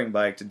touring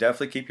bike to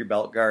definitely keep your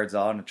belt guards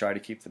on and try to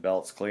keep the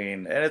belts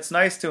clean. And it's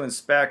nice to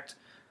inspect,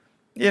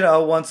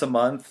 once a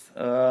month.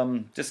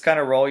 Just kind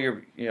of roll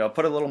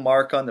put a little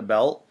mark on the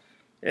belt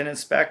and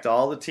inspect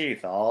all the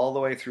teeth all the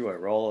way through it.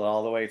 Roll it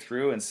all the way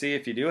through and see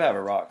if you do have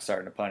a rock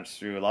starting to punch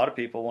through. A lot of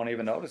people won't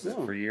even notice it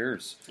for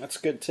years. That's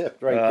a good tip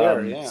right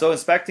there, yeah. So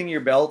inspecting your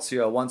belts,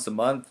 once a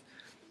month,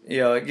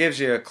 it gives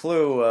you a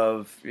clue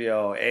of,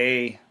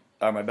 A,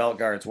 are my belt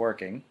guards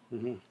working?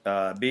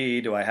 Mm-hmm. B,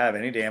 do I have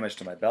any damage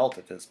to my belt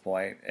at this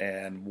point?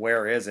 And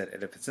where is it?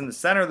 And if it's in the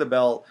center of the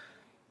belt,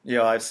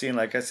 I've seen,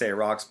 like I say,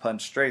 rocks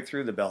punch straight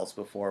through the belts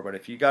before. But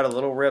if you got a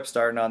little rip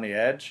starting on the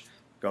edge,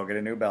 go get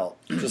a new belt.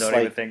 Don't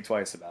even think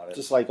twice about it.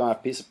 Just like on a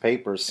piece of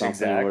paper or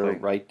something, where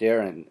right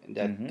there, and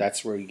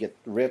that's where you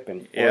get the rip, or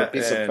a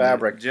piece of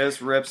fabric.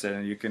 Just rips it,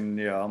 and you can,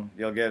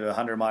 you'll get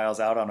 100 miles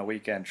out on a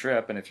weekend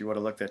trip, and if you would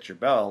have looked at your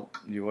belt,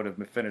 you would have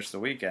finished the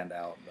weekend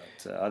out,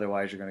 but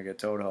otherwise you're going to get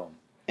towed home.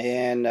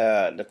 And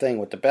the thing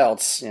with the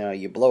belts,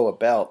 you blow a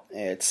belt,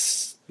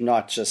 it's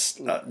not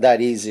just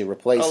that easy to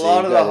replace. A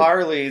lot of the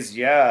Harleys,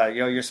 your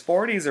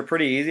Sporties are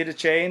pretty easy to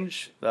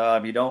change.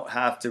 You don't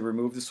have to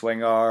remove the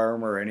swing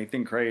arm or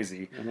anything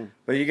crazy. Mm-hmm.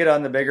 But you get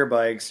on the bigger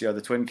bikes,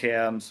 the twin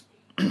cams,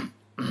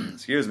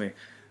 excuse me.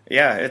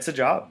 Yeah, it's a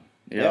job.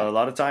 A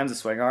lot of times the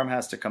swing arm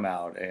has to come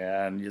out,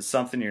 and it's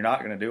something you're not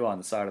going to do on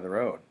the side of the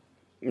road.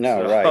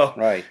 No,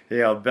 right.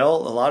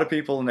 Belt. A lot of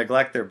people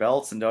neglect their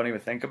belts and don't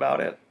even think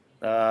about it.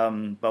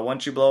 But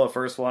once you blow a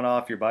first one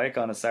off your bike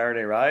on a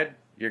Saturday ride,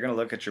 you're going to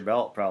look at your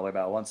belt probably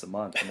about once a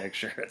month to make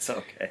sure it's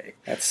okay.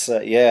 That's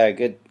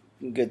good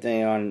good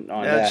thing on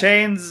that.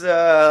 Chains,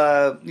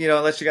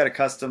 unless you got a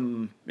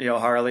custom,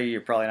 Harley,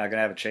 you're probably not going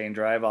to have a chain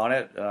drive on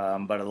it.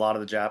 But a lot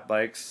of the Jap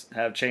bikes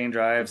have chain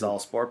drives. All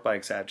sport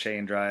bikes have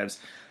chain drives.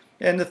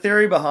 And the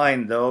theory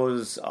behind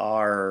those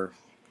are,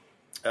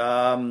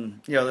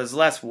 there's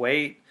less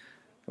weight.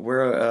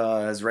 We're,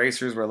 as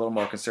racers, we're a little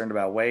more concerned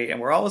about weight.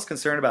 And we're always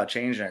concerned about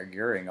changing our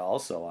gearing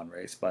also on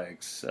race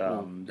bikes,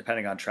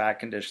 depending on track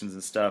conditions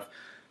and stuff.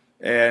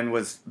 And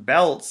with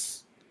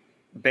belts,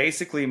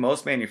 basically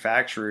most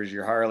manufacturers,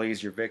 your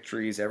Harleys, your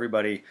Victories,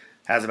 everybody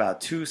has about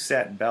 2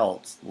 set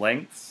belt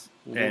lengths.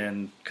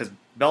 And because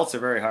belts are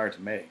very hard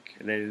to make.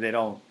 They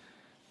don't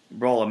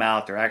roll them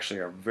out. They're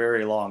actually a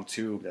very long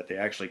tube that they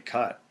actually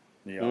cut,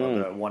 the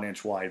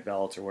 1-inch wide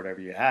belt or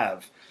whatever you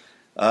have.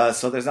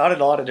 So there's not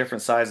a lot of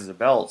different sizes of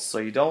belts, so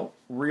you don't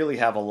really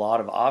have a lot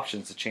of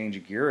options to change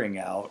your gearing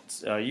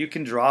out. You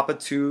can drop a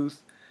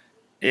tooth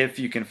if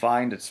you can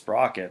find a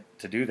sprocket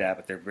to do that,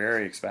 but they're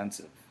very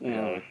expensive.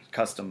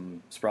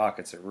 Custom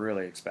sprockets are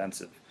really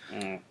expensive.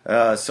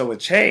 So with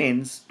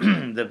chains,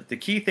 the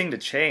key thing to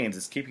chains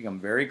is keeping them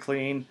very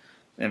clean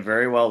and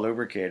very well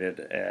lubricated.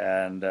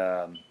 And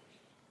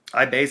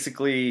I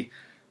basically,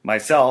 I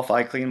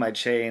clean my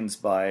chains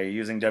by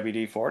using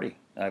WD-40.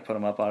 I put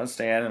them up on a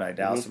stand and I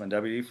douse them in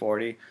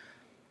WD-40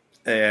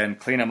 and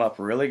clean them up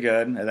really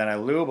good. And then I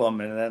lube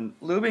them. And then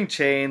lubing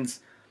chains,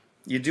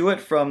 you do it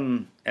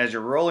as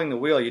you're rolling the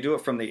wheel, you do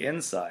it from the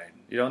inside.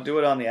 You don't do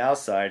it on the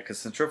outside because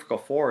centrifugal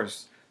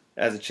force,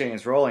 as the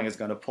chain's rolling, is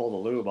going to pull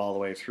the lube all the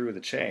way through the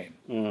chain.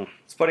 So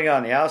putting it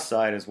on the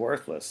outside is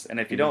worthless. And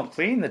if you don't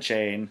clean the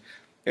chain,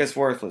 it's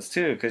worthless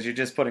too because you're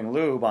just putting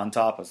lube on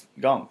top of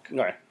gunk.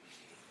 Right.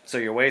 So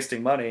you're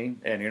wasting money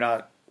and you're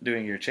not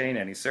doing your chain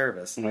any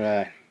service.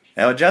 Right.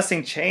 Now,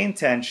 adjusting chain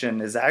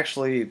tension is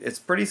it's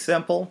pretty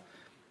simple.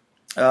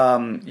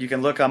 You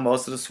can look on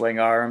most of the swing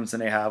arms,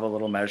 and they have a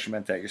little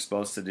measurement that you're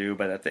supposed to do.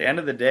 But at the end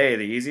of the day,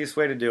 the easiest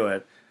way to do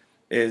it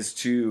is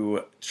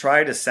to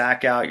try to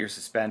sack out your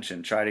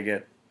suspension. Try to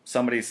get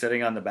somebody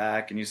sitting on the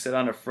back, and you sit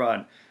on the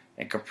front,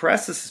 and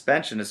compress the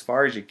suspension as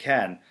far as you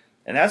can.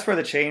 And that's where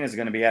the chain is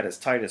going to be at its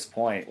tightest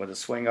point, with the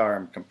swing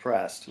arm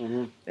compressed.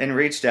 And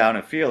reach down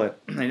and feel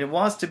it. And it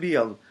wants to be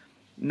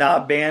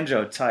not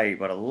banjo tight,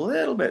 but a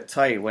little bit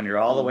tight when you're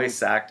all the way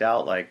sacked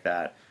out like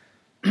that.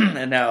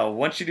 And now,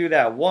 once you do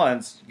that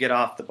once, get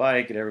off the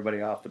bike, get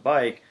everybody off the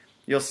bike,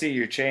 you'll see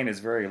your chain is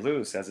very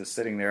loose as it's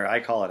sitting there.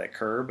 I call it a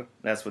curb.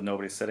 That's when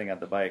nobody's sitting at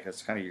the bike.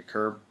 That's kind of your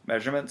curb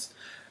measurements.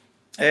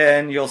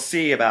 And you'll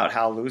see about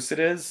how loose it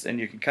is, and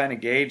you can kind of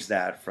gauge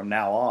that from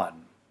now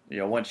on.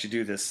 Once you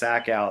do this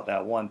sack out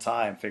that one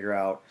time, figure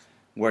out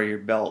where your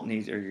belt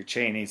needs or your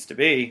chain needs to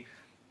be.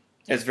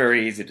 It's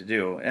very easy to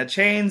do. And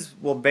chains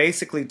will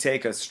basically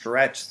take a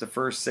stretch the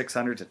first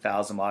 600 to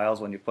 1,000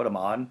 miles when you put them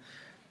on.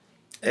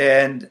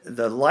 And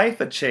the life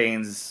of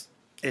chains,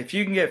 if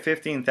you can get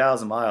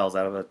 15,000 miles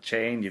out of a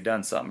chain, you've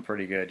done something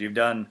pretty good. You've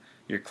done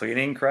your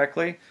cleaning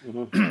correctly,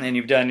 and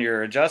you've done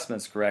your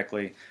adjustments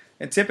correctly.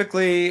 And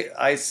typically,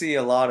 I see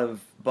a lot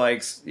of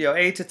bikes,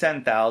 8 to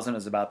 10,000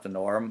 is about the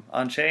norm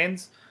on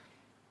chains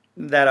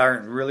that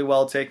aren't really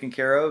well taken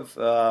care of.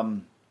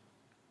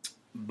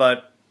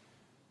 But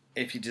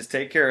if you just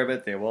take care of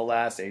it, they will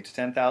last 8 to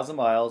 10,000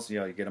 miles.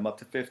 You get them up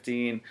to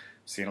 15.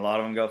 I've seen a lot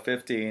of them go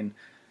 15.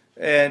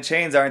 And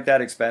chains aren't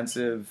that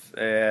expensive,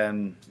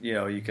 and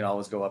you can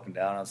always go up and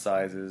down on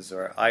sizes.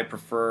 Or I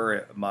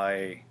prefer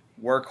my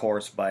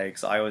workhorse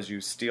bikes. I always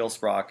use steel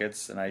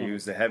sprockets, and I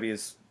use the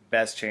heaviest,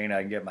 best chain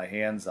I can get my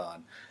hands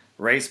on.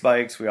 Race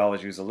bikes, we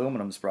always use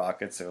aluminum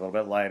sprockets. They're a little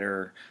bit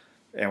lighter,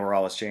 and we're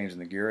always changing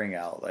the gearing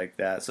out like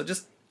that. So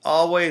just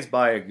always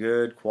buy a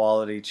good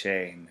quality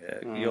chain.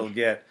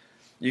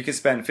 You can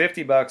spend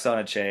 $50 on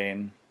a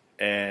chain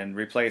and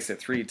replace it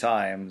 3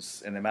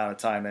 times in the amount of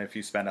time that if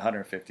you spend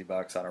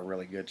 $150 on a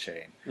really good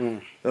chain.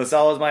 So it's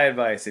always my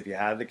advice. If you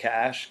have the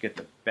cash, get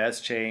the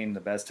best chain, the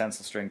best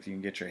tensile strength you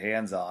can get your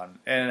hands on.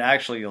 And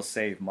actually you'll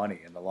save money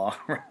in the long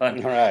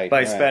run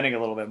by spending a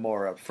little bit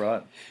more up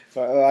front.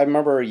 I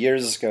remember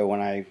years ago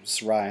when I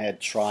had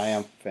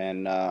Triumph,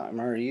 and I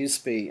remember it used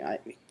to be,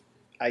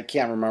 I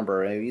can't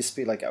remember, it used to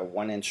be like a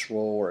 1-inch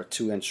roll or a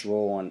 2-inch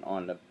roll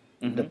on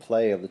the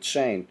play of the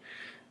chain.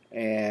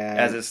 And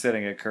as it's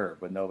sitting at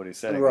curb with nobody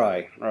sitting.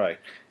 Right.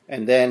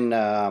 And then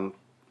the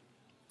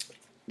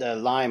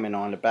alignment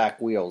on the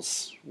back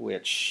wheels,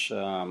 which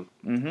Now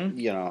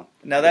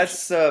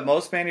that's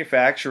most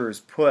manufacturers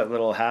put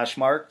little hash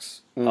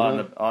marks on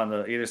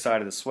the either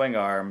side of the swing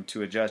arm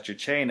to adjust your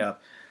chain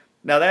up.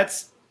 Now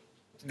that's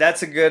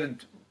a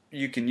good.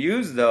 You can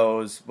use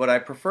those. What I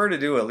prefer to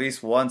do at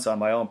least once on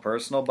my own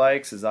personal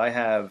bikes is I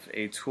have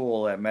a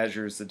tool that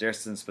measures the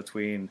distance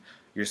between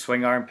your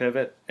swing arm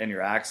pivot and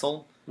your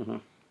axle.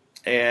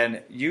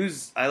 And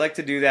I like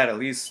to do that at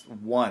least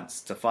once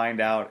to find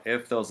out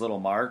if those little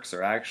marks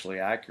are actually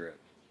accurate.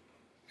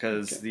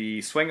 Because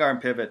the swing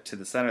arm pivot to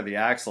the center of the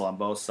axle on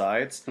both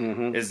sides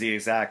is the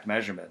exact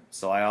measurement.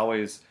 So I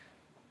always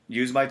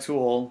use my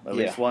tool at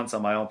least once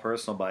on my own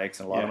personal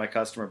bikes, and a lot of my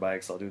customer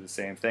bikes I'll do the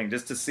same thing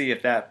just to see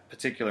if that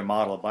particular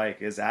model of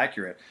bike is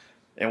accurate.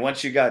 And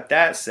once you got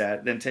that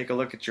set, then take a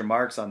look at your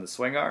marks on the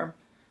swing arm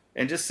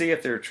and just see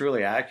if they're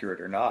truly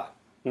accurate or not.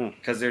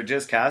 Because they're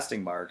just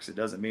casting marks. It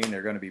doesn't mean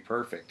they're going to be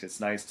perfect. It's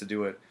nice to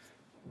do it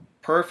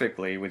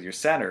perfectly with your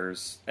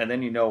centers, and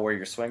then you know where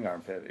your swing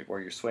arm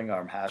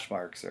hash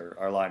marks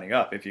are lining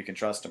up, if you can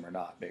trust them or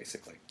not,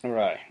 basically.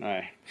 Right.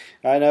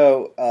 I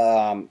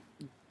know,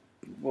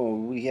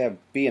 we have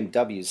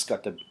BMW's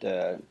got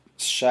the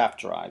shaft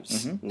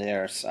drives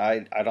there. So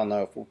I don't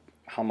know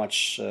how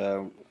much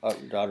the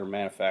other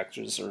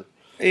manufacturers are.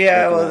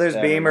 Yeah, well, there's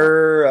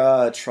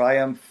Beamer,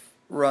 Triumph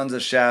runs a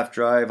shaft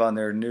drive on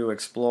their new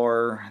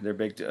Explorer, their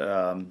big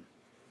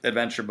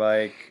adventure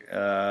bike.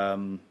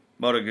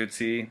 Moto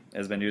Guzzi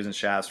has been using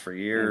shafts for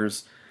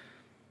years.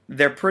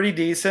 They're pretty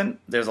decent.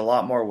 There's a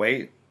lot more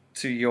weight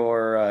to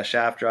your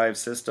shaft drive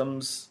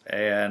systems,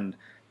 and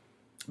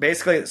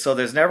basically, so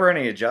there's never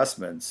any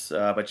adjustments,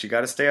 but you got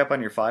to stay up on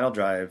your final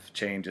drive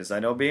changes. I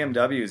know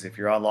BMWs, if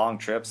you're on long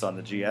trips on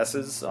the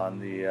GSs,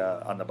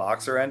 on the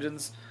Boxer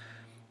engines,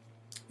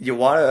 you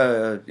want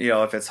to,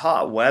 if it's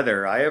hot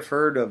weather, I have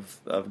heard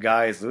of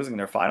guys losing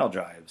their final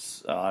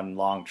drives on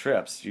long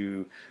trips.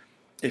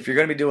 If you're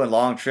going to be doing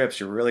long trips,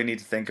 you really need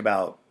to think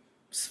about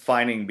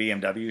finding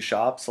BMW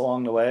shops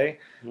along the way,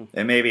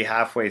 and maybe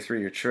halfway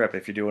through your trip,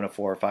 if you're doing a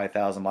 4,000 or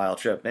 5,000 mile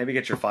trip, maybe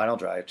get your final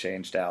drive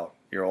changed out,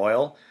 your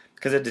oil,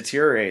 because it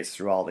deteriorates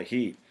through all the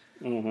heat.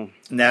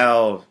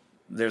 Now,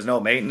 there's no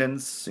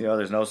maintenance,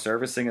 there's no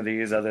servicing of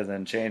these other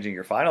than changing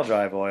your final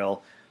drive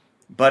oil.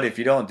 But if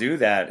you don't do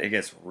that, it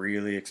gets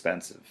really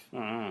expensive.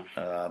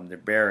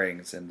 Their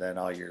bearings and then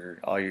all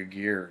your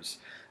gears.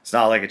 It's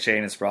not like a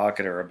chain and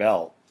sprocket or a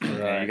belt.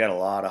 Right. You got a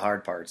lot of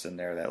hard parts in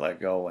there that let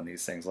go when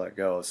these things let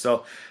go.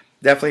 So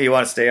definitely you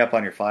want to stay up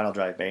on your final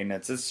drive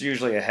maintenance. It's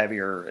usually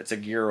it's a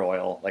gear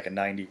oil, like a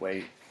 90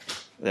 weight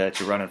that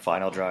you're running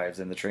final drives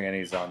in the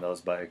trannies on those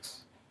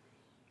bikes.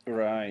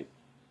 Right.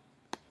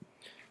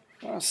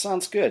 Well,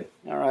 sounds good.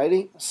 All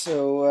righty.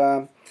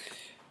 So,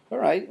 all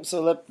right.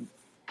 So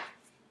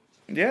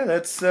yeah,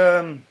 that's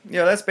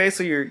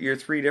basically your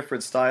three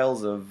different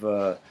styles of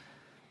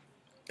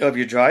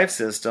your drive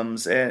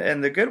systems,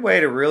 and the good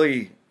way to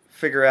really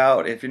figure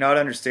out, if you're not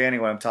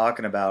understanding what I'm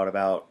talking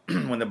about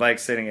when the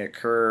bike's sitting at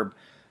curb,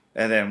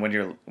 and then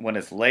when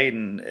it's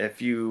laden,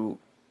 if you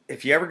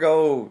ever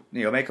go,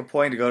 make a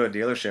point to go to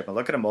a dealership and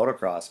look at a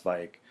motocross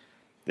bike,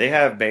 they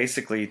have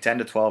basically 10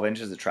 to 12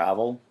 inches of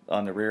travel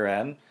on the rear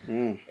end.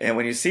 And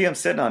when you see them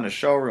sitting on the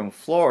showroom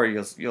floor,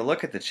 you'll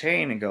look at the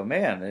chain and go,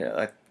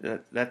 man,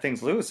 that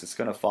thing's loose. It's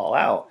going to fall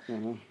out.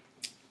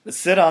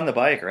 Sit on the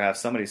bike or have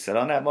somebody sit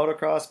on that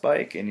motocross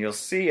bike, and you'll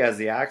see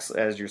as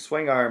your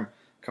swing arm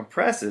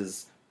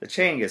compresses, the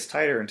chain gets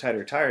tighter and tighter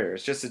and tighter.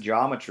 It's just the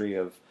geometry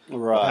of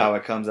how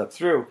it comes up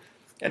through.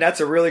 And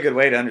that's a really good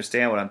way to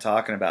understand what I'm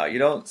talking about. You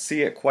don't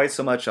see it quite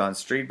so much on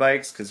street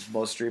bikes, because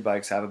most street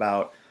bikes have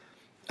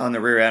on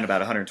the rear end about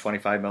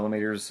 125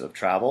 millimeters of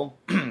travel,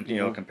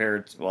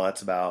 compared to,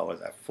 that's about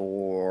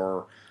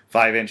 4-5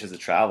 inches of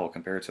travel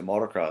compared to a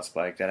motocross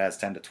bike that has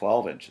 10 to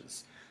 12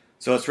 inches.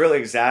 So it's really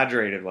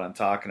exaggerated what I'm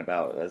talking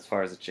about as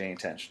far as the chain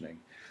tensioning.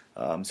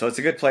 So it's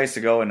a good place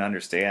to go and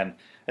understand.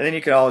 And then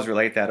you can always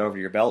relate that over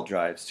your belt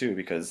drives too,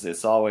 because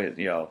it's always,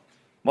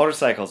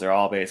 motorcycles are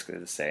all basically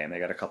the same. They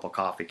got a couple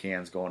coffee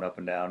cans going up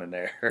and down in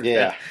there.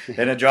 Yeah.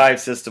 And a drive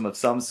system of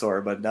some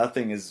sort, but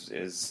nothing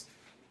is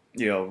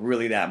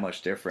really that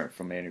much different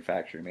from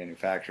manufacturer to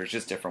manufacturer. It's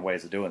just different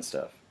ways of doing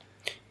stuff.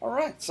 All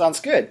right. Sounds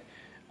good.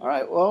 All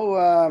right.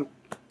 Well,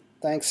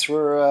 thanks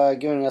for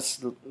giving us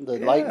the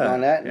light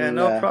on that. Yeah,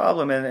 no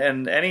problem.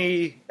 And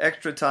any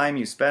extra time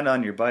you spend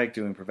on your bike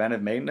doing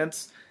preventive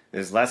maintenance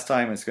is less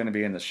time it's going to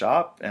be in the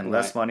shop, and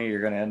less money you're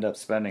going to end up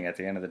spending at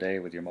the end of the day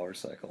with your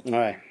motorcycle. All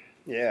right.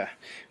 Yeah.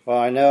 Well,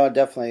 I know I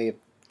definitely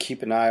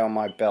keep an eye on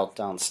my belt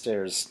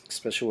downstairs,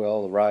 especially with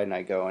all the riding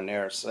I go in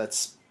there. So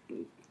that's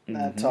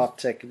top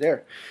tech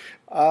there.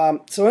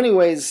 So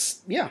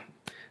anyways, yeah.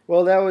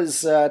 Well, that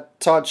was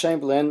Todd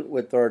Chamberlain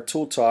with our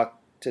Tool Talk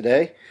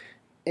today.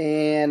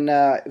 And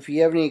if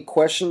you have any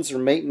questions or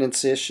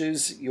maintenance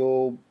issues,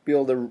 you'll be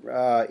able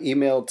to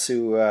email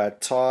to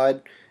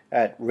Todd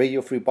at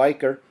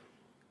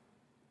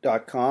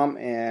radiofreebiker.com,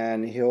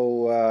 and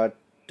he'll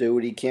do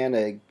what he can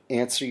to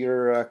answer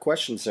your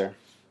questions there.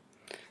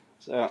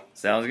 So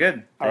sounds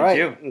good. Thank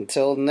you.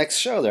 Until the next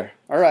show there.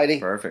 All righty.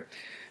 Perfect.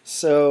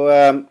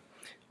 So,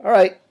 all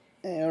right.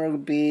 And we'll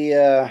be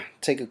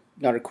take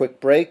another quick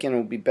break, and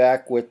we'll be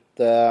back with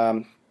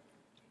some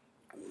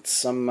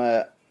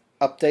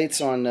updates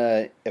on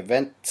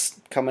events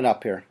coming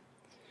up here.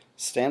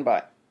 Stand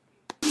by.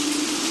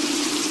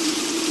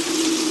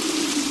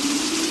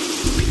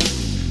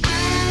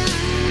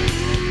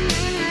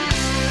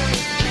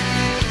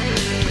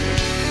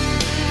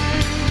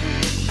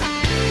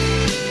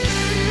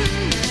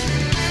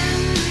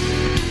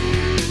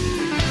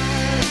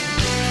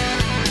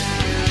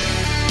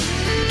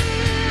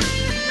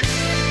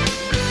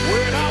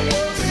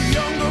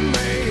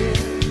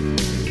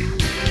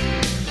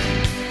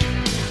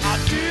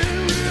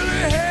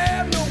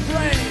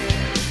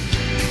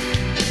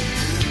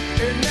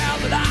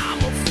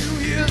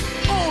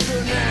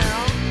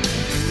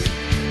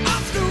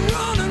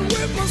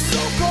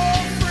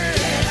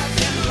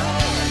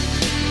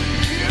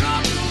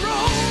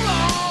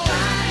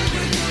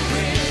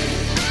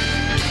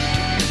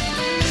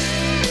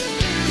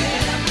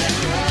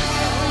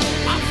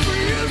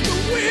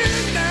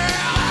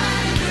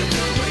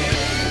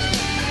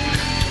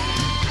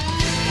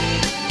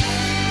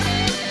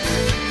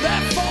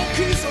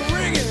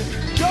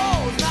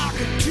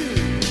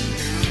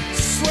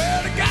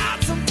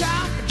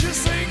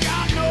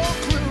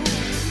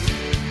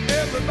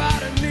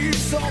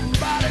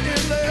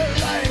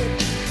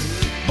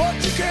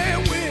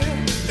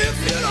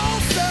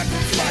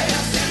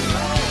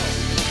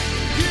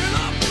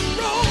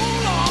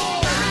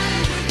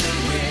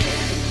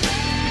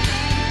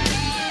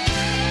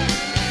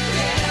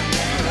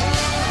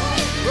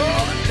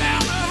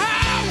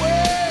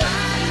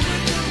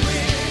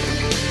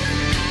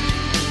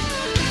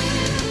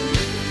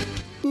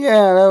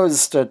 Yeah, that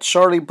was the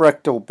Charlie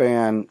Brechtel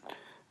Band,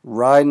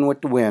 Riding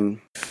with the Wind.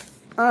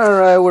 All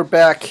right, we're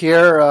back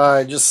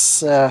here.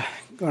 Just going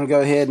to go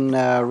ahead and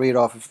read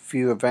off a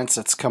few events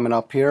that's coming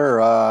up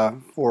here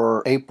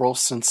for April,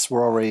 since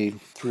we're already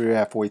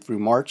halfway through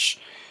March.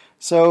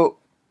 So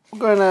we're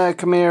going to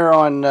come here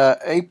on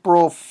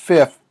April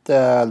 5th,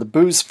 the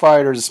Booze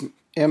Fighters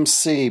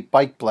MC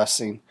Bike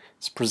Blessing.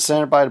 It's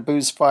presented by the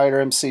Booze Fighter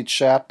MC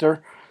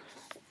Chapter.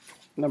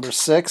 Number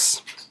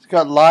 6. It's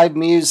got live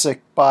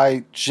music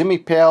by Jimmy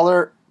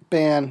Paler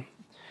Band,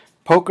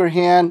 Poker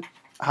Hand,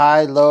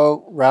 High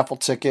Low raffle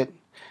ticket.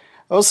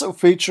 Also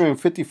featuring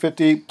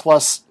 50/50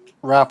 plus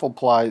raffle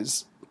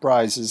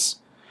prizes.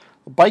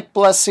 The Bike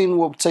Blessing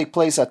will take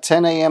place at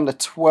 10 a.m. to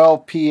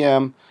 12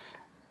 p.m.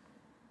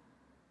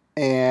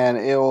 and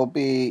it will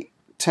be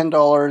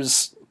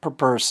 $10 per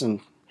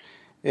person.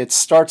 It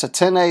starts at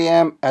 10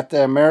 a.m. at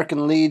the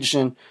American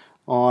Legion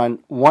on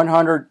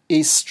 100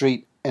 East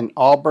Street in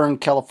Auburn,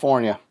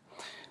 California.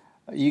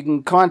 You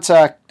can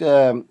contact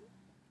telephone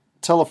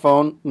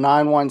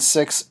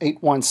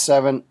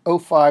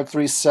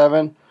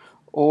 916-817-0537,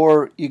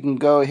 or you can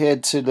go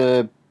ahead to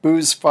the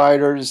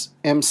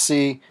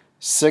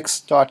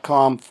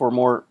boozefightersmc6.com for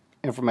more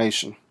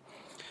information.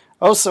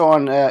 Also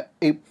on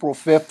April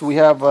 5th, we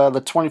have the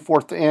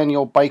 24th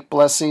Annual Bike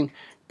Blessing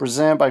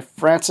presented by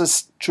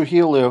Francis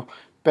Trujillo,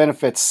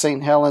 benefits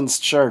St. Helens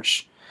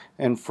Church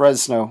in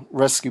Fresno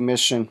Rescue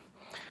Mission.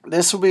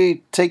 This will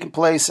be taking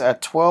place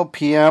at 12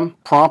 p.m.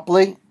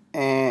 promptly,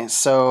 and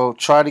so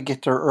try to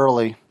get there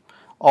early.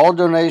 All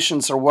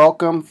donations are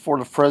welcome for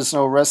the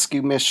Fresno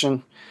Rescue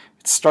Mission.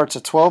 It starts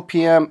at 12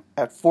 p.m.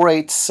 at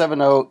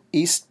 4870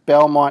 East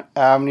Belmont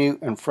Avenue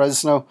in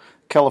Fresno,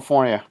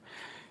 California.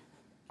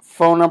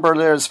 Phone number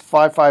there is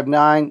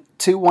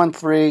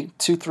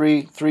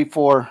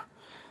 559-213-2334,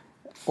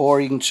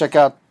 or you can check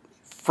out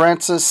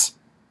Francis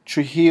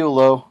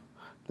Trujillo,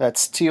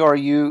 that's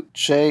Trujillo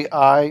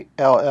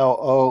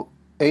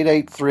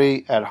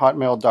 883 at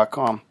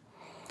hotmail.com.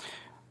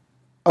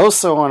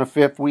 Also on the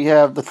 5th, we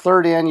have the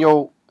 3rd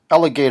Annual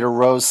Alligator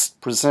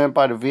Roast presented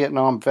by the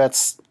Vietnam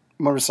Vets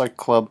Motorcycle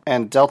Club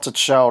and Delta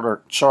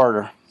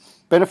Charter.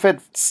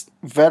 Benefits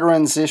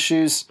veterans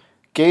issues,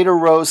 Gator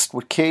Roast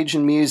with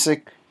Cajun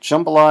music,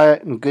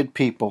 jambalaya, and good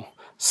people.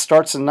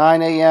 Starts at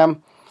 9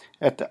 a.m.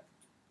 at the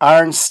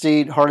Iron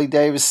Steed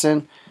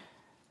Harley-Davidson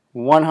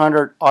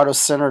 100 Auto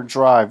Center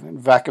Drive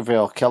in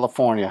Vacaville,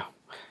 California.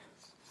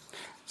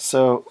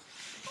 So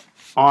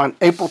on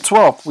April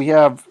 12th, we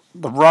have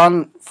the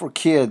Run for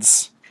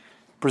Kids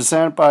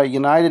presented by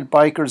United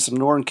Bikers of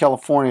Northern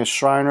California,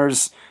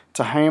 Shriners,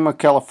 Tehama,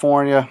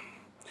 California.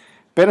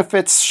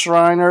 Benefits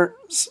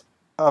Shriners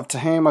of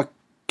Tehama,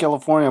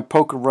 California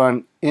Poker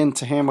Run in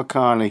Tehama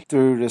County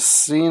through the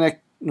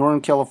scenic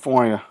Northern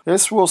California.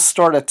 This will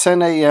start at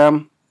 10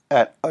 a.m.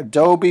 at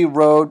Adobe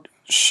Road,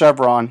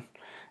 Chevron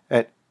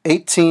at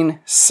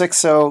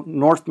 1860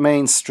 North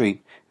Main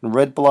Street in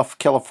Red Bluff,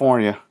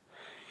 California.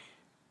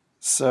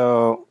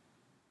 So,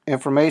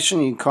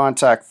 information, you can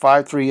contact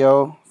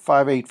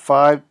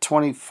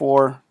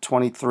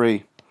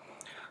 530-585-2423.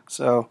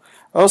 So,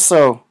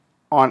 also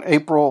on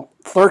April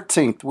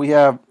 13th, we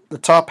have the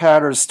Top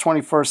Hatters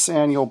 21st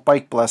Annual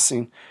Bike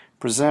Blessing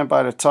presented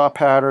by the Top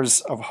Hatters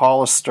of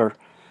Hollister.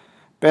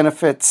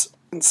 Benefits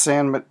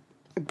San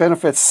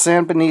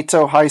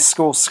Benito High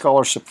School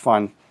Scholarship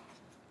Fund.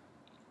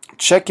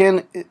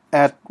 Check-in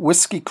at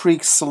Whiskey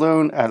Creek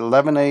Saloon at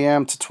 11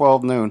 a.m. to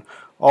 12 noon.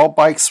 All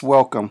bikes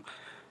welcome.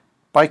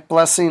 Bike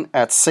Blessing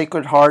at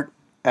Sacred Heart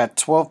at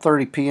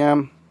 12:30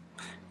 p.m.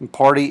 and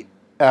party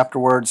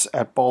afterwards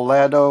at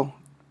Bolado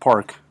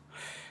Park.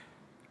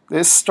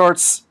 This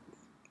starts,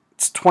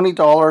 it's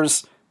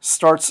 $20,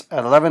 starts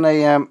at 11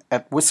 a.m.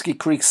 at Whiskey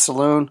Creek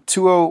Saloon,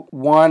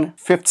 201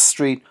 5th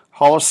Street,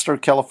 Hollister,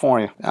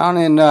 California. Down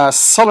in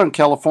Southern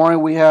California,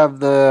 we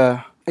have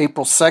the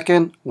April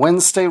 2nd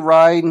Wednesday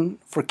Riding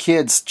for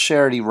Kids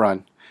charity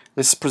run.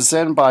 This is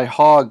presented by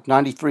Hog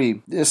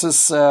 93. This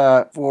is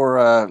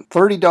for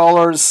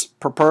 $30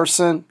 per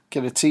person.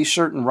 Get a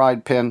t-shirt and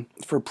ride pin.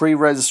 For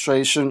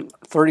pre-registration,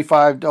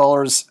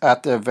 $35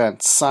 at the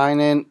event.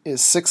 Sign-in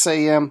is 6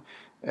 a.m.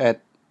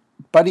 at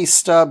Buddy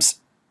Stubbs,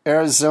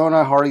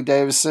 Arizona,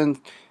 Harley-Davidson,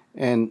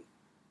 and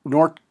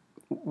North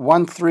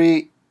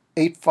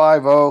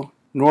 13850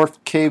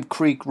 North Cave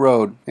Creek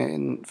Road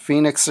in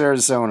Phoenix,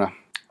 Arizona.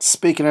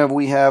 Speaking of,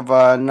 we have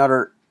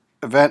another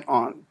event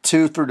on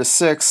 2 through the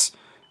 6th.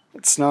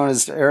 It's known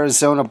as the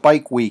Arizona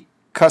Bike Week.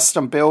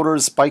 Custom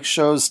builders, bike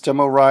shows,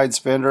 demo rides,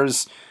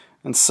 vendors,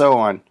 and so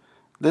on.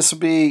 This will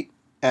be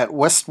at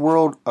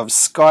Westworld of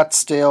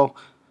Scottsdale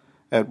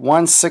at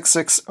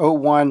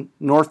 16601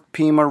 North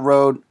Pima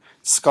Road,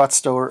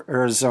 Scottsdale,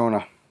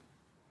 Arizona.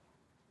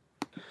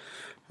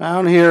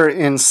 Down here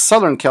in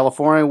Southern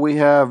California, we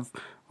have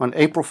on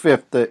April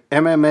 5th the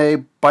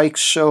MMA Bike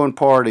Show and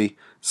Party.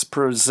 It's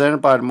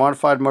presented by the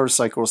Modified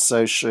Motorcycle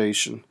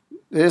Association.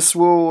 This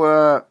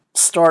will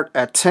start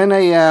at 10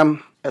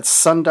 a.m. at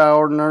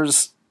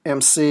Sundowners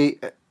MC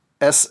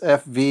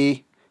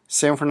SFV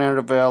San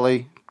Fernando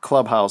Valley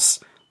Clubhouse.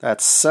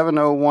 That's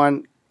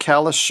 701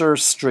 Callister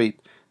Street,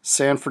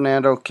 San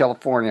Fernando,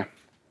 California.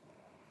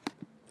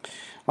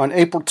 On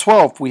April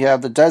 12th, we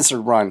have the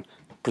Desert Run,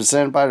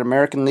 presented by the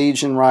American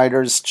Legion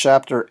Riders,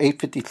 Chapter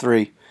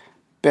 853.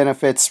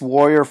 Benefits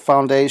Warrior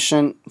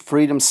Foundation,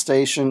 Freedom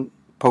Station,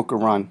 Poker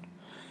Run.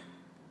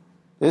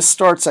 This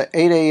starts at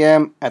 8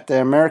 a.m. at the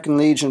American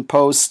Legion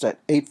Post at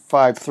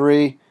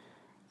 853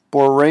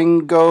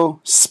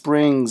 Boringo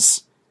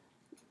Springs.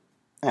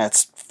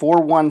 That's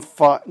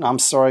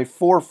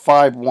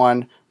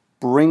 451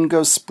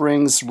 Boringo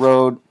Springs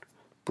Road,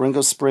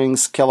 Boringo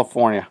Springs,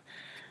 California.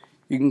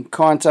 You can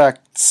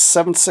contact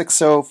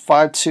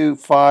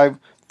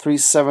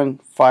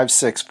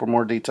 760-525-3756 for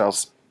more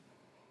details.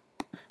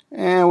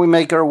 And we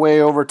make our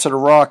way over to the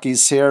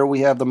Rockies here.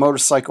 We have the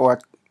Motorcycle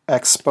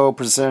Expo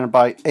presented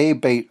by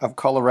A-Bait of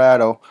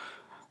Colorado.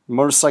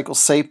 Motorcycle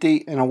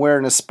safety and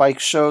awareness, bike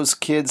shows,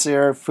 kids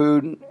air,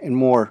 food, and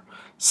more.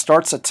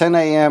 Starts at 10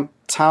 a.m.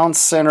 Town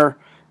Center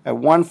at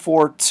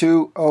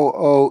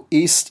 14200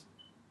 East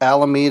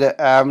Alameda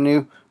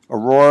Avenue,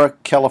 Aurora,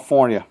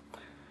 California.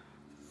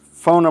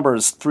 Phone number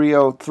is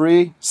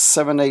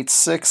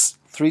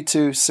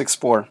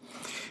 303-786-3264.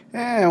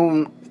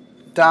 And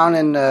down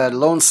in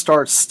Lone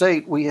Star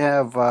State, we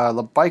have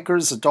the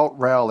Bikers Adult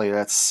Rally.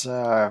 That's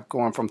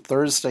going from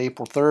Thursday,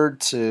 April 3rd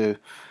to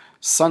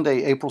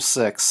Sunday, April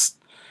 6th.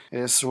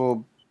 This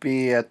will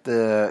be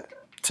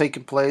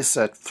taking place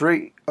at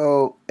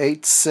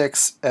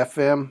 3086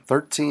 FM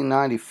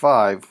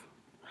 1395,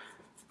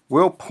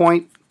 Will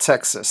Point,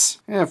 Texas.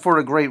 And for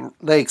the Great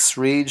Lakes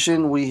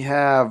region, we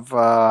have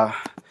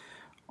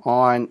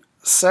on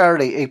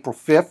Saturday, April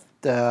 5th,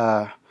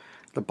 the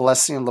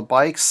Blessing of the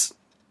Bikes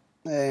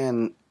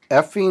in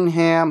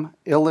Effingham,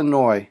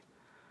 Illinois.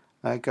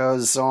 That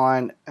goes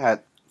on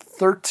at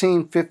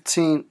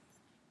 1315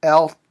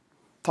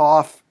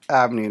 Althoff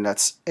Avenue.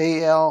 That's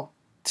Althoff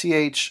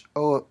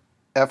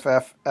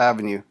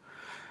Avenue.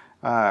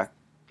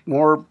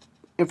 More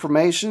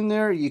information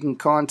there, you can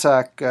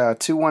contact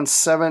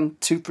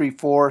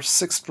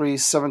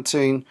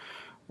 217-234-6317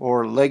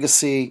 or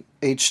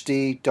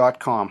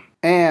legacyhd.com.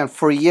 And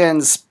for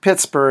Jens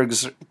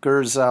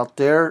Pittsburghers out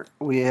there,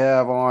 we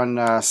have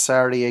on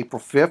Saturday,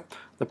 April 5th,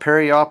 the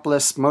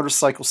Perryopolis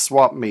Motorcycle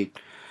Swap Meet.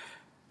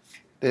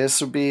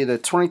 This will be the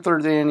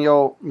 23rd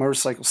annual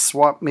Motorcycle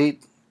Swap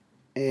Meet,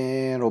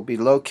 and it'll be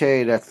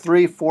located at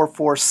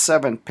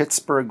 3447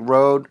 Pittsburgh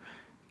Road,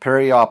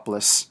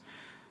 Perryopolis.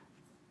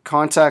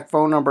 Contact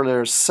phone number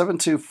there is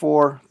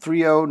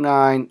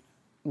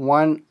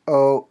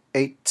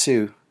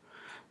 724-309-1082.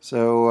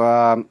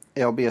 So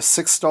it'll be a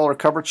 $6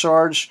 cover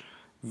charge.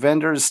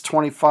 Vendors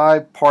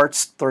 $25,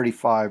 parts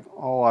 $35,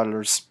 all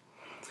others.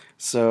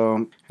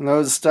 So, and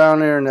those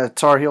down there in the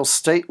Tar Heel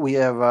State, we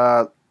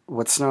have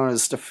what's known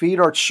as the Feed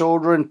Our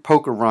Children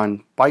Poker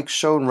Run, Bike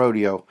Show and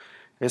Rodeo.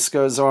 This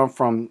goes on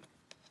from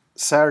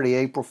Saturday,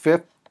 April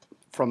 5th,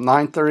 from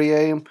 9:30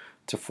 a.m.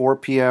 to 4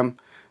 p.m.,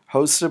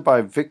 hosted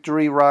by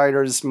Victory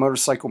Riders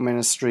Motorcycle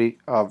Ministry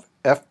of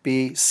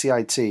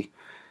FBCIT.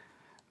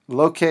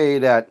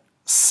 Located at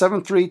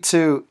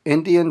 732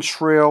 Indian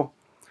Trail,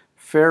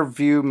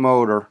 Fairview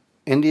Motor,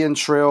 Indian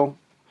Trail,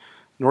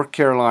 North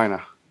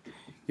Carolina.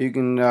 You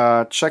can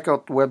check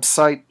out the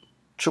website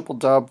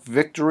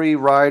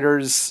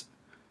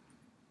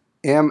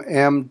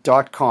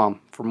www.victoryridersmm.com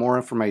for more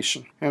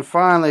information. And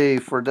finally,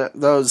 for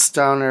those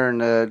down there in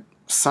the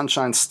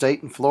Sunshine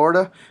State in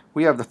Florida,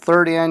 we have the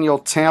 3rd annual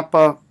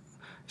Tampa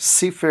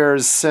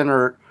Seafarers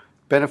Center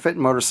Benefit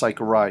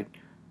Motorcycle Ride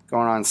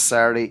going on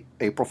Saturday,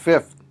 April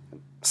 5th,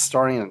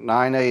 starting at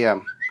 9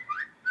 a.m.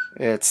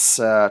 It's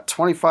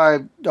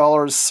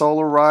 $25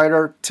 solo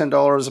rider,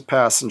 $10 a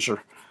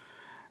passenger.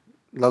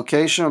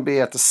 Location will be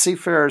at the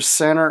Seafarers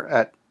Center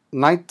at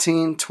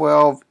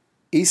 1912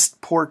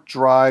 Eastport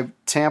Drive,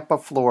 Tampa,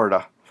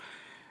 Florida.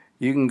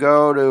 You can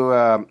go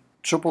to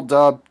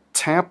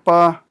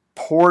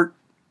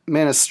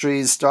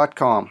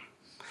www.tampaportministries.com.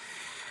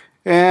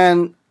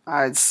 And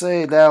I'd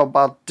say that'll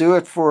about do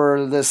it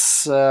for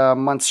this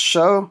month's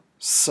show.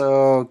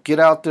 So get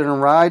out there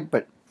and ride,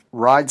 but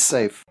ride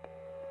safe.